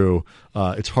probably true.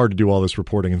 It's hard to do all this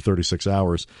reporting in 36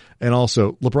 hours. And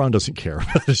also, LeBron doesn't care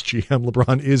about his GM.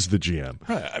 LeBron is the GM.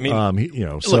 Right. I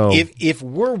mean, so look, if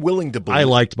we're willing to believe, I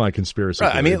liked my conspiracy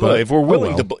theory. I mean, look, if we're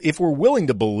willing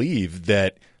to believe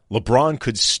that LeBron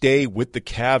could stay with the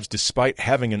Cavs despite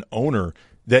having an owner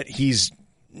that he's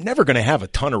never going to have a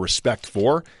ton of respect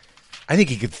for, I think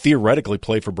he could theoretically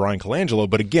play for Brian Colangelo.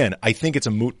 But again, I think it's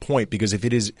a moot point, because if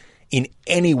it is in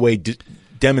any way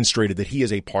demonstrated that he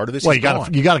is a part of this, well, you got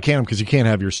to can him, because you can't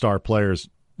have your star players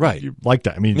right like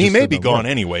that. I mean, he may be gone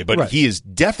anyway, but he is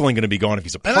definitely going to be gone if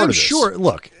he's a part of this. Sure.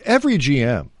 Look, every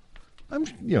GM,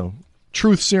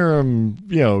 truth serum,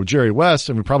 Jerry West.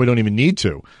 I mean, probably don't even need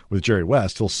to with Jerry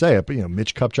West. He'll say it, but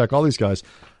Mitch Kupchak, all these guys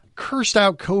cursed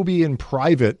out Kobe in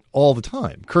private all the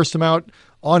time, cursed him out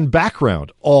on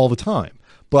background all the time.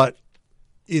 But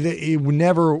it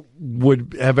never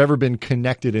would have ever been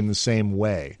connected in the same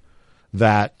way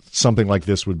that something like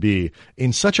this would be,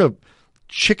 in such a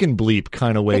chicken bleep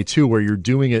kind of way, too, where you're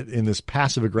doing it in this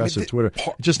passive-aggressive Twitter.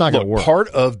 It's just not going to work. Part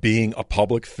of being a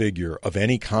public figure of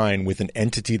any kind with an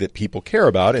entity that people care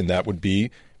about, and that would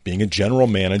be being a general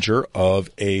manager of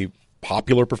a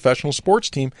popular professional sports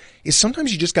team, is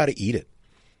sometimes you just got to eat it.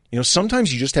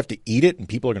 Sometimes you just have to eat it, and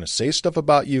people are going to say stuff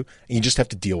about you, and you just have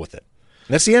to deal with it.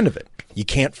 And that's the end of it. You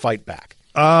can't fight back.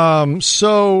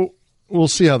 So we'll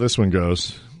see how this one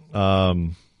goes.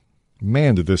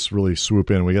 Man, did this really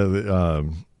swoop in. We got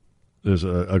there's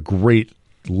a great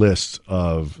list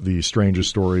of the strangest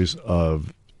stories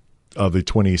of the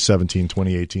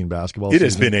 2017-2018 basketball season. It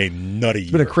has been a nutty year.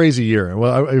 It's been a crazy year.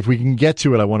 Well, if we can get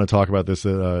to it, I want to talk about this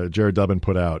that Jared Dubbin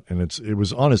put out, and it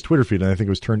was on his Twitter feed, and I think it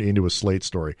was turned into a Slate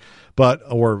story,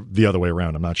 or the other way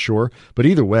around. I'm not sure, but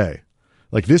either way,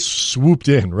 like, this swooped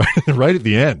in right at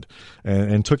the end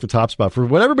and took the top spot for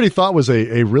what everybody thought was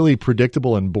a really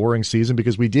predictable and boring season,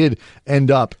 because we did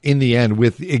end up in the end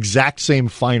with the exact same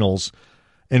finals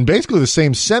and basically the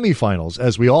same semifinals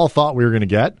as we all thought we were going to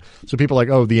get. So people are like,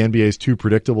 oh, the NBA is too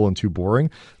predictable and too boring.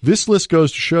 This list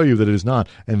goes to show you that it is not.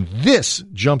 And this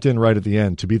jumped in right at the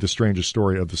end to be the strangest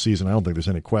story of the season. I don't think there's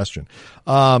any question.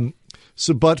 But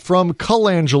from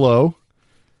Colangelo,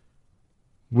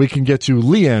 we can get to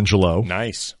LiAngelo.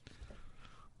 Nice.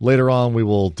 Later on, we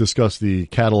will discuss the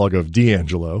catalog of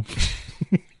LiAngelo.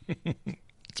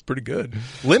 It's pretty good.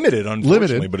 Limited,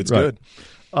 unfortunately, but it's good.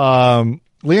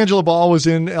 LiAngelo Ball was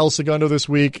in El Segundo this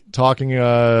week working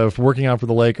out for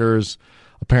the Lakers.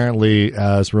 Apparently,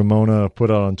 as Ramona put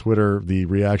out on Twitter, the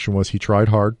reaction was he tried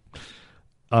hard.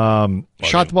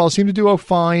 Shot the ball, seemed to do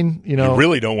fine. You know, you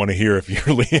really don't want to hear if you're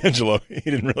LiAngelo.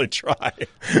 He didn't really try.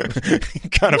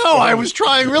 I was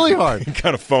trying really hard. He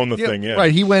kind of phoned the thing in.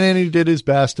 Right, he went in and he did his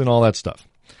best and all that stuff.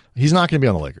 He's not going to be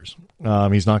on the Lakers.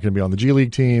 He's not going to be on the G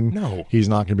League team. No. He's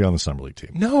not going to be on the Summer League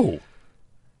team. No.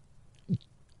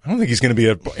 I don't think he's going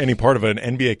to be any part of an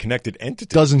NBA-connected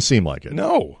entity. Doesn't seem like it.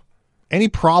 No. Any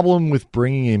problem with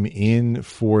bringing him in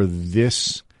for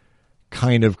this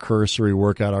kind of cursory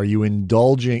workout? Are you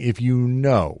indulging, if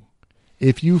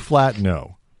you flat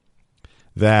know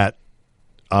that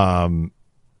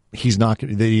he's not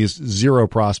that he has zero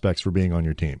prospects for being on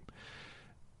your team?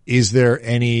 Is there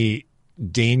any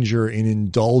danger in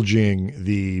indulging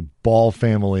the Ball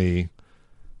family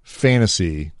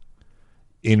fantasy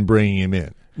in bringing him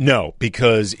in? No,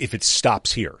 because if it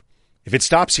stops here, I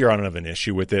don't have an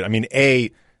issue with it. I mean,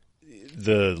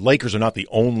 the Lakers are not the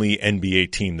only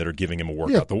NBA team that are giving him a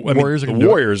workout. Yeah, the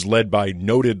Warriors, led by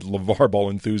noted LeVar Ball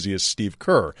enthusiast Steve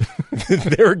Kerr,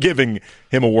 they're giving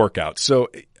him a workout. So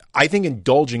I think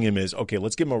indulging him is, okay,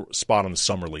 let's give him a spot on the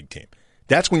Summer League team.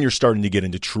 That's when you're starting to get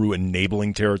into true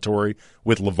enabling territory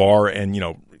with LeVar, and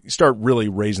you start really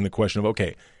raising the question of,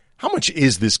 okay, how much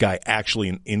is this guy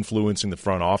actually influencing the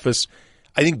front office?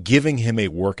 I think giving him a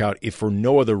workout, if for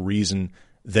no other reason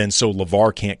than so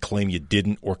LeVar can't claim you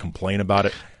didn't or complain about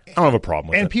it, I don't have a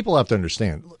problem with it. And people have to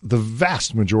understand, the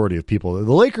vast majority of people,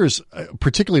 the Lakers,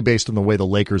 particularly based on the way the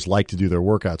Lakers like to do their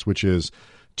workouts, which is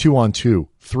 2-on-2,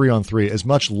 3-on-3, as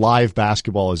much live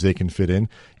basketball as they can fit in,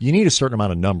 you need a certain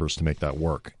amount of numbers to make that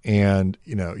work. And,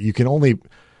 you can only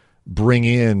bring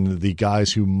in the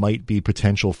guys who might be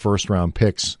potential first-round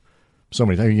picks so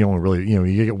many times. You don't really,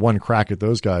 you get one crack at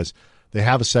those guys. They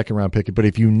have a second-round pick, but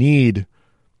if you need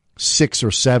 6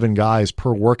 or 7 guys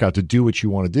per workout to do what you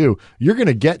want to do, you're going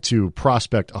to get to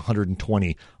prospect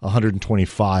 120,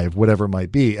 125, whatever it might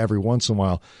be every once in a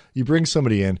while. You bring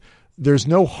somebody in, there's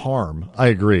no harm. I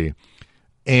agree.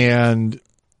 And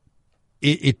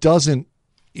it's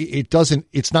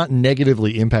not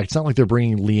negatively impact. It's not like they're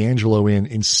bringing LiAngelo in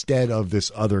instead of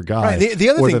this other guy. Right. The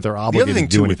other thing, that they're obligated the other thing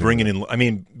to do too with bringing in, I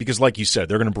mean, because like you said,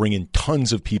 they're going to bring in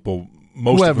tons of people,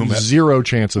 most of whom have zero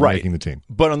chance of making the team.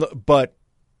 But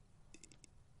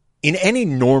in any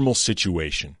normal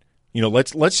situation,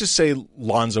 let's just say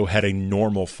Lonzo had a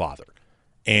normal father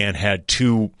and had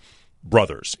 2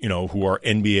 brothers, who are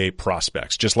NBA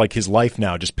prospects, just like his life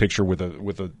now. Just picture with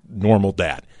a normal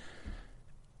dad.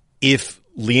 If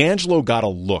LiAngelo got a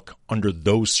look under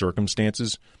those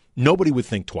circumstances, nobody would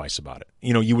think twice about it.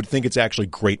 You would think it's actually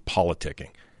great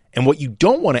politicking. And what you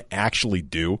don't want to actually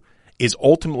do is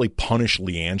ultimately punish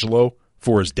LiAngelo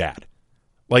for his dad.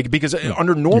 Because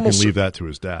under normal, you can leave that to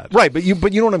his dad, right? But you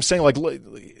know what I'm saying.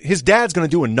 His dad's going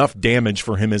to do enough damage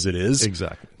for him as it is.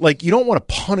 Exactly. You don't want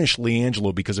to punish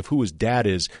LiAngelo because of who his dad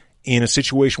is in a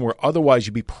situation where otherwise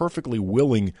you'd be perfectly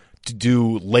willing to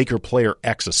do Laker player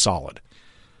X a solid.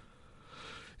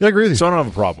 Yeah, I agree with you. So I don't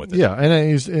have a problem with it. Yeah,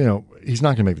 and he's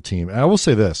not going to make the team. And I will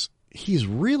say this: he's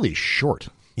really short.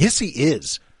 Yes, he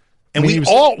is. And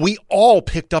we all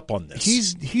picked up on this.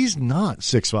 He's not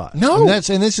 6'5". No, and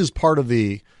this is part of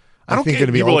the. I don't think going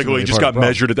to be people like, well, he just got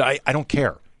measured. I don't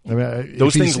care. I mean,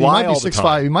 those things lie all the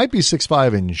time. He might be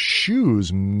 6'5" in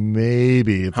shoes,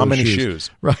 maybe. How many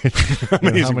shoes? Right. How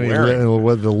many is he wearing?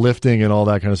 With the lifting and all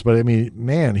that kind of stuff. But I mean,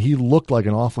 man, he looked like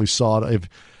an awfully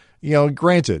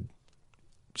granted,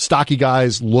 stocky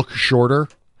guys look shorter.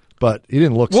 But he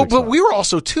didn't look 6'5". But we were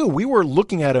also, too, we were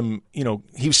looking at him,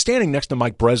 he was standing next to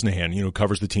Mike Bresnahan, who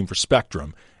covers the team for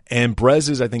Spectrum. And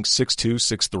Brez is, I think, 6'2",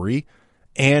 6'3".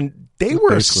 And they were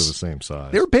basically the same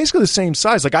size. They were basically the same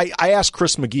size. I asked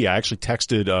Chris McGee. I actually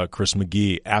texted Chris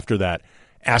McGee after that,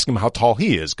 asking him how tall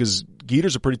he is, because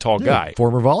Geeter's a pretty tall guy.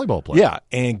 Former volleyball player. Yeah,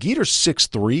 and Geeter's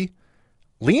 6'3".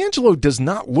 LiAngelo does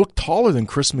not look taller than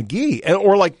Chris McGee.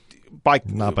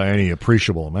 Not by any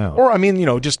appreciable amount.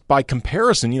 Or, just by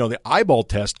comparison, the eyeball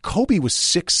test, Kobe was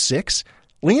 6'6".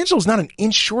 LiAngelo's not an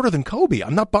inch shorter than Kobe.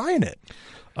 I'm not buying it.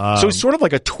 So he's sort of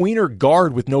like a tweener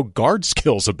guard with no guard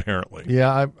skills, apparently.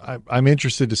 Yeah, I'm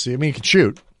interested to see. I mean, he can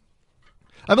shoot.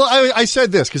 I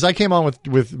said this because I came on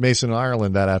with Mason in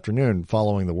Ireland that afternoon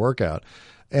following the workout,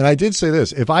 and I did say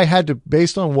this. If I had to,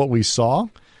 based on what we saw,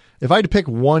 if I had to pick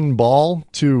one ball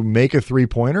to make a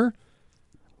three-pointer,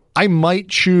 I might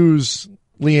choose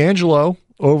LiAngelo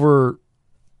over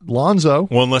Lonzo.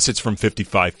 Well, unless it's from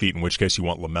 55 feet, in which case you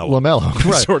want LaMelo. LaMelo,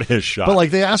 right. Sort of his shot.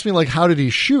 But they asked me how did he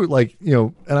shoot?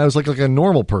 And I was like a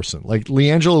normal person.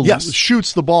 LiAngelo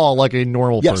shoots the ball like a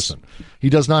normal person. He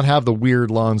does not have the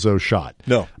weird Lonzo shot.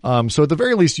 No. So at the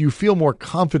very least, you feel more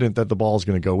confident that the ball is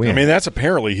going to go in. I mean, that's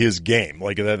apparently his game.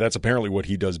 Like that's apparently what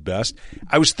he does best.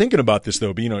 I was thinking about this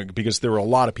though, because there were a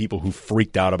lot of people who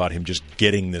freaked out about him just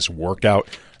getting this workout.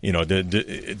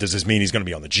 Does this mean he's going to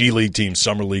be on the G League team,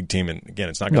 Summer League team? And again,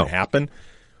 it's not going to happen.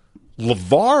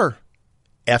 LeVar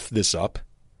effed this up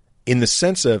in the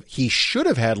sense of he should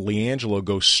have had LiAngelo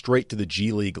go straight to the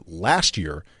G League last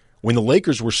year when the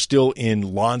Lakers were still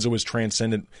in Lonzo as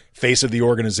transcendent face of the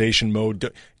organization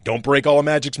mode. Don't break all of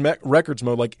Magic's records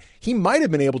mode. Like he might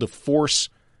have been able to force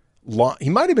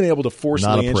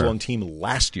LiAngelo on team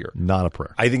last year. Not a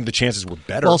prayer. I think the chances were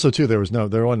better. Also, too, there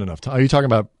wasn't enough time. Are you talking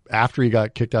about after he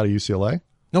got kicked out of UCLA?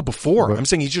 No, before. I'm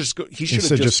saying he should have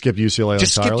just skipped UCLA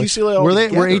just entirely. Skipped UCLA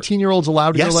altogether. Were 18-year-olds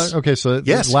allowed to go that? Okay, so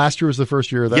last year was the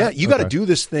first year of that? Yeah, you got to do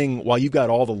this thing while you've got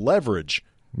all the leverage.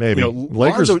 Maybe. The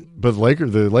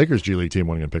Lakers G League team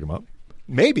wasn't going to pick him up.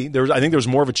 Maybe. I think there's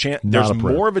more of a chance. There's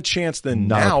more of a chance than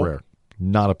Not now. A prayer.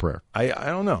 Not a prayer. I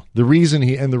don't know. The reason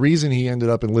he ended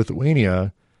up in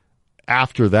Lithuania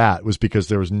after that was because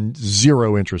there was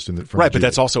zero interest in it. Right, but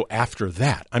that's also after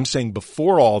that. I'm saying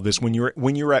before all this, when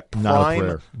you're at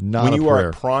prime,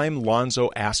 at prime Lonzo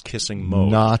ass kissing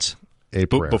mode, not a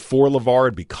prayer. Before LeVar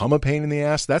had become a pain in the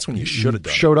ass, that's when you should have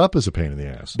done. Showed up as a pain in the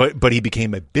ass, but he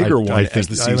became a bigger one as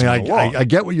the season went along. I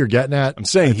get what you're getting at. I'm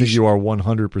saying I think you are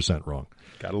 100% wrong.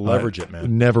 Got to leverage it,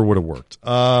 man. Never would have worked.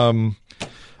 All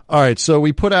right, so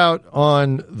we put out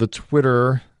on the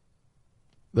Twitter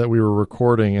that we were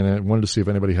recording, and I wanted to see if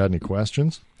anybody had any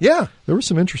questions. Yeah. There were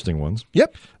some interesting ones.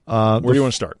 Yep. Where do you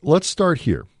want to start? Let's start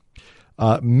here.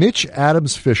 Mitch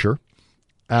Adams Fisher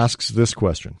asks this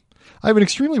question. I have an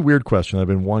extremely weird question I've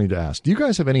been wanting to ask. Do you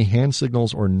guys have any hand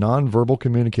signals or nonverbal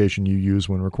communication you use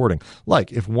when recording?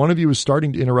 Like, if one of you is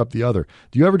starting to interrupt the other,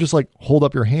 do you ever just, hold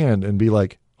up your hand and be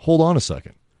like, hold on a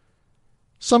second?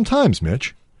 Sometimes,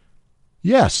 Mitch.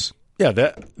 Yes. Yeah,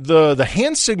 the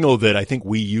hand signal that I think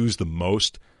we use the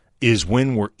most is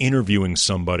when we're interviewing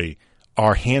somebody.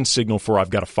 Our hand signal for I've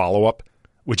got a follow-up,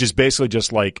 which is basically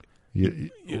just like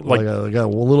a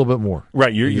little bit more.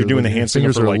 Right, you're doing the hand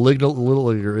signal for a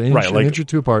little you're an inch or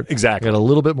two apart. Exactly. Got a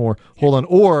little bit more. Hold on.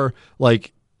 Or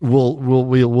we'll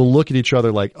look at each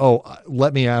other like, oh,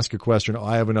 let me ask a question. Oh,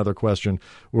 I have another question.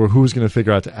 Or who's going to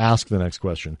figure out to ask the next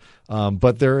question?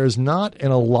 But there is not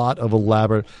a lot of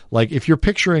elaborate, like if you're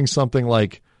picturing something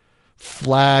like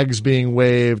flags being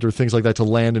waved or things like that to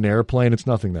land an airplane, it's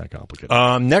nothing that complicated.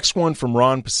 Next one from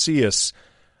Ron Pacius.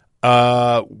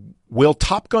 Will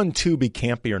Top Gun 2 be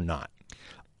campy or not?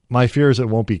 My fear is it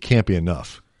won't be campy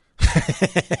enough.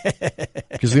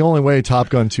 Because the only way Top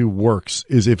Gun 2 works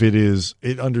is if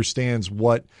it understands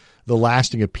what the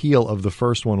lasting appeal of the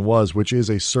first one was, which is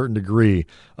a certain degree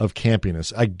of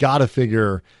campiness. I gotta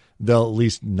figure they'll at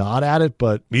least nod at it,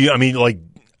 but I mean,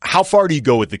 how far do you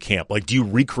go with the camp? Like, do you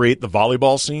recreate the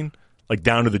volleyball scene? Like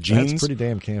down to the jeans? That's pretty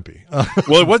damn campy.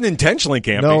 Well, it wasn't intentionally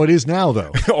campy. No, it is now,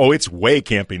 though. Oh, it's way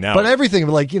campy now. But everything,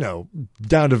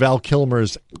 down to Val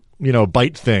Kilmer's,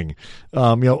 bite thing.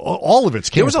 All of it's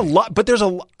campy. There was a lot, but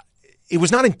it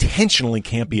was not intentionally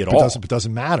campy at all. It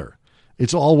doesn't matter.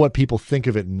 It's all what people think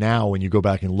of it now when you go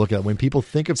back and look at it. When people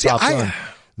think of Top Gun,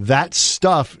 that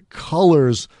stuff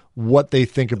colors what they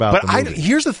think about the movie.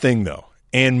 Here's the thing, though.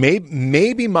 And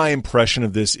maybe my impression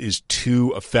of this is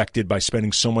too affected by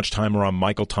spending so much time around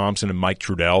Michael Thompson and Mike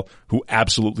Trudell, who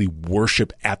absolutely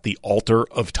worship at the altar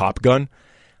of Top Gun.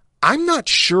 I'm not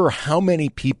sure how many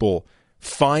people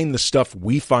find the stuff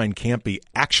we find campy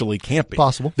actually campy.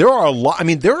 Possible. There are a lot. I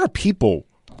mean, there are people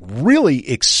really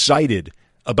excited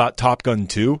about Top Gun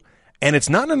 2, and it's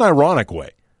not in an ironic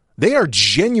way. They are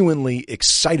genuinely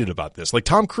excited about this. Like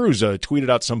Tom Cruise tweeted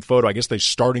out some photo. I guess they're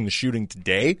starting the shooting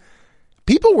today.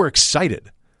 People were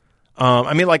excited.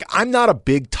 I'm not a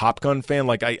big Top Gun fan.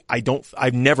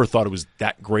 I've never thought it was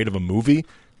that great of a movie.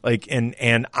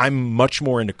 And I'm much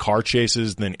more into car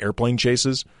chases than airplane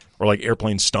chases or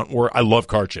airplane stunt work. I love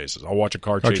car chases. I'll watch a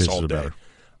car chase all day.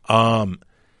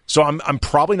 So I'm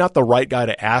probably not the right guy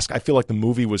to ask. I feel like the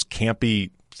movie was campy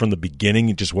from the beginning.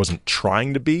 It just wasn't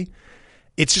trying to be.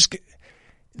 It's just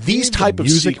these type of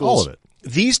music, sequels. all of it.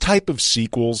 These type of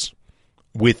sequels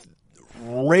with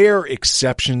rare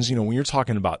exceptions, when you're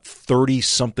talking about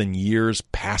 30-something years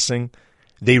passing,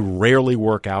 they rarely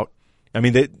work out. I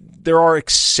mean, there are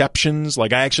exceptions. I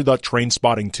actually thought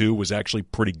Trainspotting 2 was actually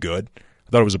pretty good. I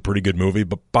thought it was a pretty good movie.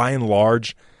 But by and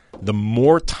large, the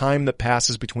more time that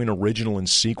passes between original and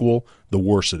sequel, the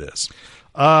worse it is.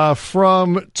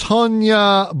 From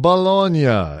Tonya Bologna,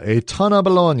 a Tonna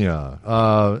Bologna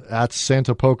at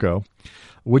Santa Poco.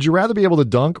 Would you rather be able to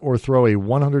dunk or throw a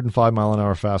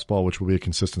 105-mile-an-hour fastball, which will be a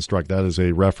consistent strike? That is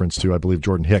a reference to, I believe,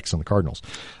 Jordan Hicks on the Cardinals.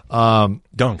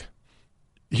 Dunk.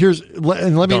 Let me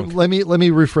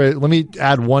rephrase. Let me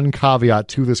add one caveat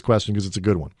to this question because it's a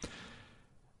good one.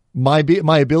 My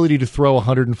ability to throw a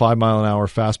 105-mile-an-hour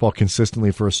fastball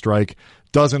consistently for a strike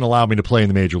doesn't allow me to play in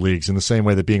the major leagues in the same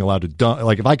way that being allowed to dunk.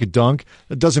 Like if I could dunk,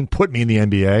 that doesn't put me in the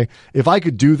NBA. If I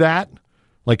could do that,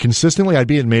 like consistently, I'd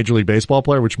be a Major League Baseball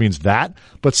player, which means that.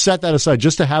 But set that aside,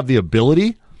 just to have the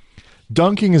ability,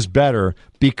 dunking is better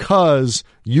because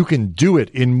you can do it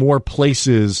in more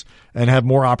places and have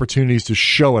more opportunities to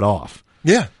show it off.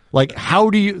 Yeah. Like, how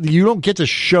do you don't get to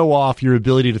show off your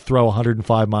ability to throw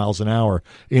 105 miles an hour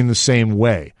in the same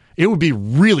way. It would be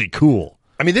really cool.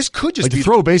 I mean, this could just be to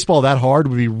throw a baseball that hard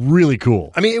would be really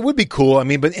cool. I mean, it would be cool. I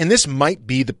mean, and this might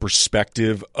be the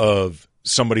perspective of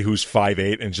somebody who's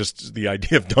 5'8", and just the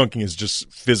idea of dunking is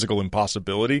just physical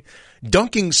impossibility.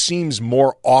 Dunking seems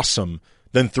more awesome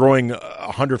than throwing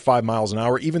 105 miles an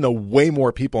hour, even though way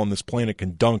more people on this planet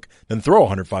can dunk than throw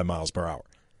 105 miles per hour.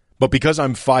 But because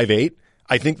I'm 5'8",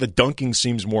 I think the dunking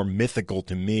seems more mythical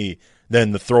to me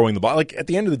than the throwing the ball. Like at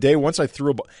the end of the day, once I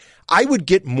threw a ball, I would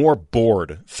get more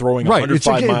bored throwing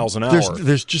 105 miles an hour.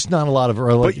 There's just not a lot of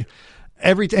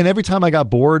every time I got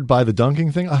bored by the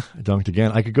dunking thing, I dunked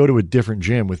again. I could go to a different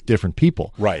gym with different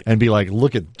people, right, and be like,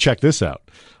 check this out.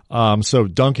 So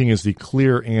dunking is the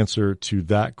clear answer to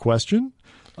that question.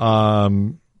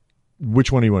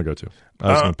 Which one do you want to go to?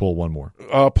 I was going to pull one more.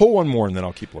 Pull one more, and then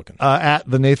I'll keep looking. At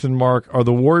the Nathan Mark, are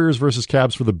the Warriors versus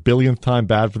Cavs for the billionth time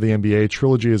bad for the NBA?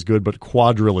 Trilogy is good, but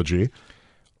quadrilogy.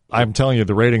 I'm telling you,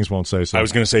 the ratings won't say so. I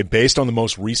was going to say, based on the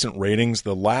most recent ratings,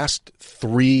 the last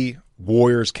 3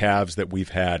 Warriors-Cavs that we've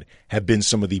had have been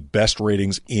some of the best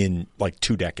ratings in like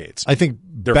 2 decades. I think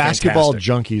they're basketball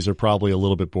fantastic. Junkies are probably a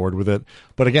little bit bored with it.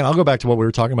 But again, I'll go back to what we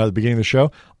were talking about at the beginning of the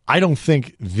show. I don't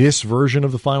think this version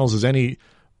of the finals is any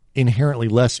inherently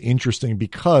less interesting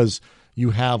because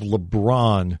you have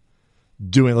LeBron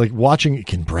doing, like, watching,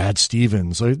 can Brad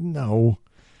Stevens? No.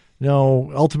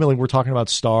 Ultimately, we're talking about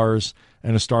stars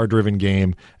and a star-driven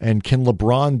game. And can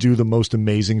LeBron do the most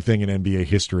amazing thing in NBA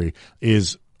history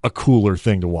is a cooler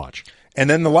thing to watch. And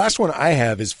then the last one I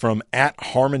have is from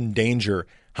 @HarmonDanger.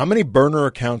 How many burner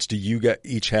accounts do you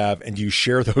each have, and do you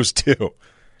share those too?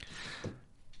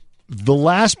 The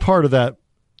last part of that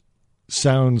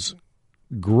sounds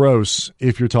gross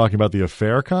if you're talking about the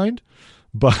affair kind,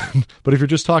 but if you're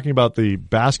just talking about the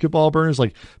basketball burners,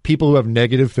 like people who have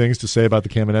negative things to say about the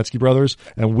Kamenetzky brothers,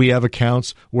 and we have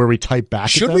accounts where we type back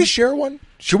at them. Should we share one?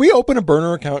 Should we open a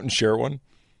burner account and share one?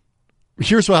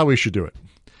 Here's how we should do it.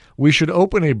 We should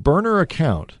open a burner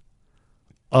account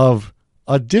of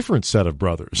a different set of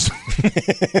brothers.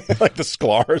 Like the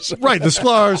Sklars. Right, the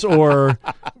Sklars, or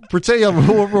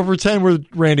we'll pretend we're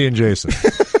Randy and Jason.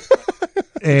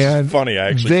 And it's funny, I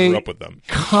actually grew up with them.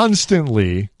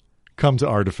 Constantly come to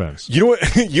our defense. You know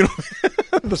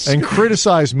what? And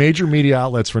criticize major media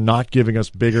outlets for not giving us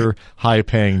bigger,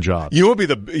 high-paying jobs. You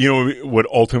know what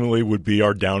ultimately would be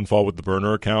our downfall with the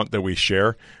burner account that we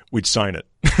share? We'd sign it.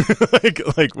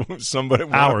 like somebody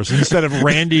ours instead of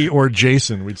Randy or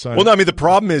Jason. We'd sign. Well, no, I mean the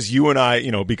problem is you and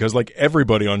I, because like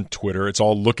everybody on Twitter, it's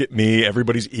all look at me.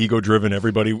 Everybody's ego driven.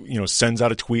 Everybody sends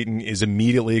out a tweet and is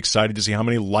immediately excited to see how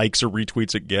many likes or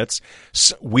retweets it gets.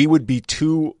 So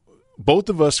both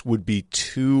of us would be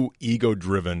too ego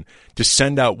driven to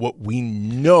send out what we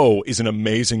know is an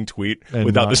amazing tweet and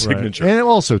without the signature. Right. And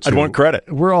also, I'd want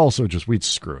credit. We're also we'd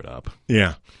screw it up.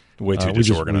 Yeah. Way too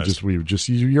disorganized.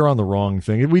 You're on the wrong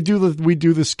thing. We do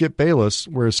the Skip Bayless,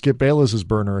 where Skip Bayless's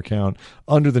burner account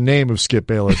under the name of Skip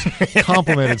Bayless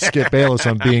complimented Skip Bayless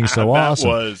on being so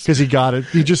awesome because he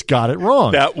just got it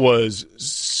wrong. That was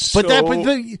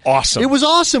awesome. It was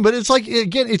awesome, but it's like,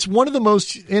 again, it's one of the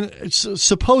most,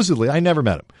 supposedly, I never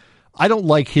met him. I don't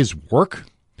like his work.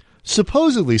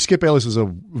 Supposedly, Skip Bayless is a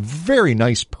very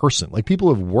nice person. Like,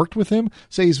 people who have worked with him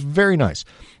say he's very nice,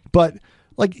 but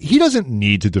like, he doesn't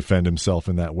need to defend himself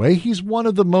in that way. He's one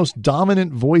of the most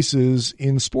dominant voices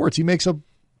in sports. He makes a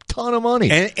ton of money.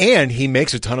 And he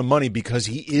makes a ton of money because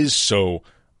he is so,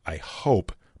 I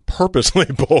hope, purposely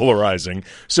polarizing.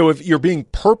 So if you're being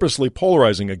purposely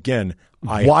polarizing, again,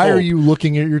 why are you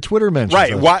looking at your Twitter mentions?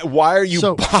 Right. Why are you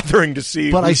bothering to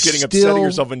see who's getting upset at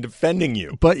yourself and defending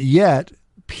you? But yet,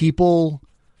 people,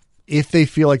 if they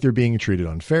feel like they're being treated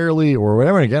unfairly or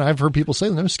whatever, and again, I've heard people say,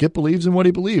 no, Skip believes in what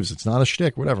he believes. It's not a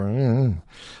shtick, whatever.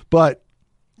 But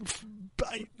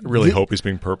I really hope he's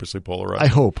being purposely polarized. I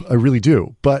hope. I really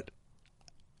do. But,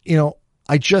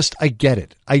 I get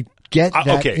it. I get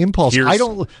that impulse.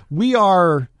 We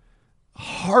are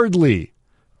hardly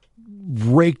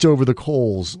raked over the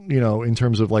coals, in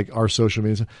terms of like our social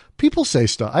media. People say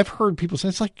stuff. I've heard people say,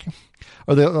 it's like,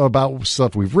 are they about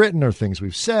stuff we've written or things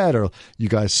we've said, or you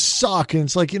guys suck. And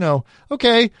it's like,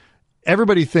 okay,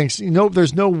 everybody thinks,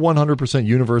 there's no 100%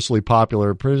 universally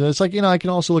popular. It's like, I can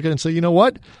also look at it and say, you know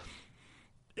what?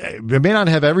 I may not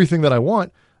have everything that I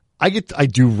want. I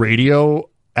do radio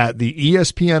at the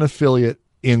ESPN affiliate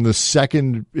in the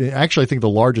second, actually, I think the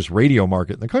largest radio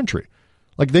market in the country.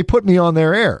 Like, they put me on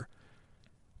their air.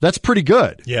 That's pretty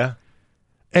good. Yeah.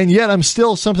 And yet I'm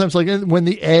still sometimes like, when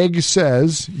the egg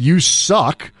says you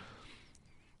suck,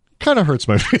 kind of hurts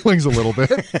my feelings a little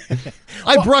bit.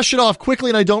 I brush it off quickly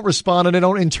and I don't respond and I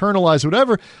don't internalize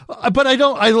whatever. But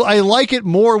I like it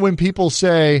more when people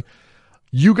say,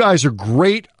 you guys are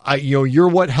great. You're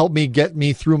what helped me get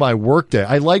me through my workday.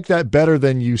 I like that better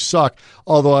than you suck.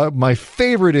 Although my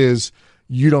favorite is,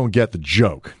 you don't get the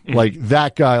joke. Like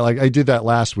that guy, like I did that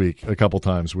last week a couple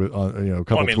times with, a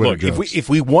couple Twitter jokes. If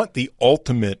we want the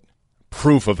ultimate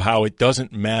proof of how it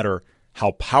doesn't matter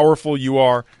how powerful you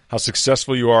are, how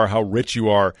successful you are, how rich you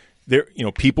are, there,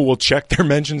 people will check their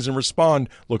mentions and respond.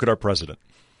 Look at our president.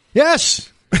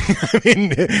 Yes. I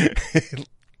mean,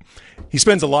 he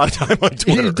spends a lot of time on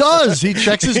Twitter. He does. He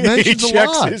checks his mentions He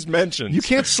checks his mentions. You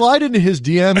can't slide into his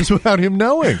DMs without him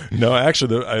knowing. No,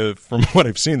 actually, from what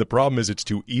I've seen, the problem is it's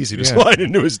too easy to slide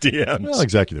into his DMs. Well,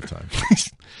 executive time.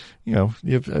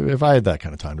 If I had that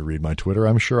kind of time to read my Twitter,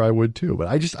 I'm sure I would too. But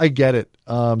I get it.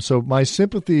 So my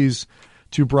sympathies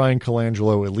to Brian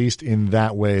Colangelo, at least in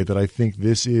that way, that I think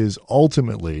this is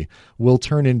ultimately will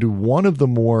turn into one of the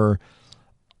more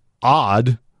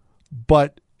odd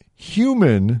but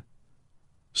human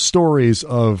stories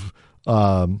of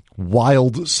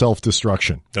wild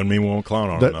self-destruction. Doesn't mean we won't clown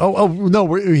on him.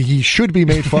 No, he should be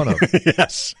made fun of.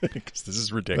 Yes, because this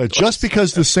is ridiculous. Just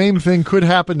because the same thing could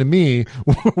happen to me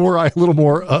were I a little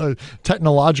more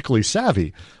technologically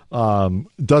savvy,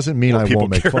 doesn't mean I won't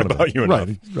make fun of it. You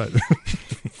right.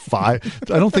 5.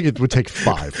 I don't think it would take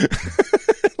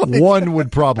 5. One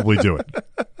would probably do it.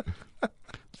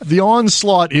 The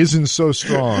onslaught isn't so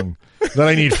strong that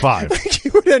I need 5.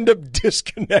 You would end up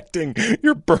disconnecting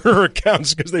your burner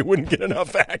accounts because they wouldn't get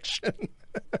enough action.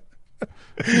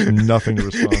 Nothing to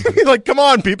respond to. Like, come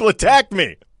on, people, attack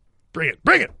me. Bring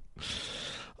it.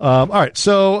 All right,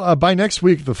 so by next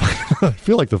week, I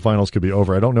feel like the finals could be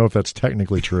over. I don't know if that's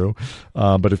technically true,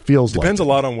 but it feels Depends like a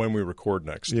lot on when we record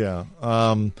next. Yeah.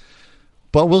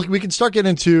 But we can start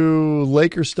getting into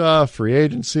Laker stuff, free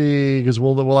agency, because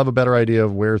we'll have a better idea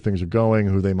of where things are going,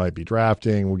 who they might be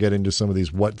drafting. We'll get into some of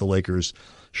these what the Lakers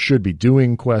should be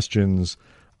doing questions.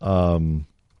 But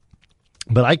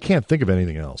I can't think of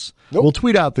anything else. Nope. We'll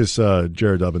tweet out this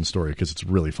Jared Dubin story because it's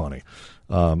really funny.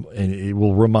 And it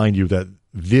will remind you that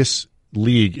this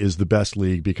league is the best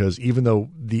league because even though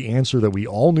the answer that we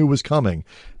all knew was coming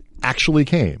actually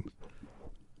came,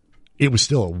 it was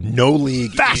still a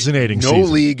fascinating season. No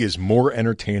league is more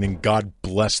entertaining. God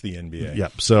bless the NBA.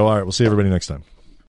 Yep. So, all right, we'll see everybody next time.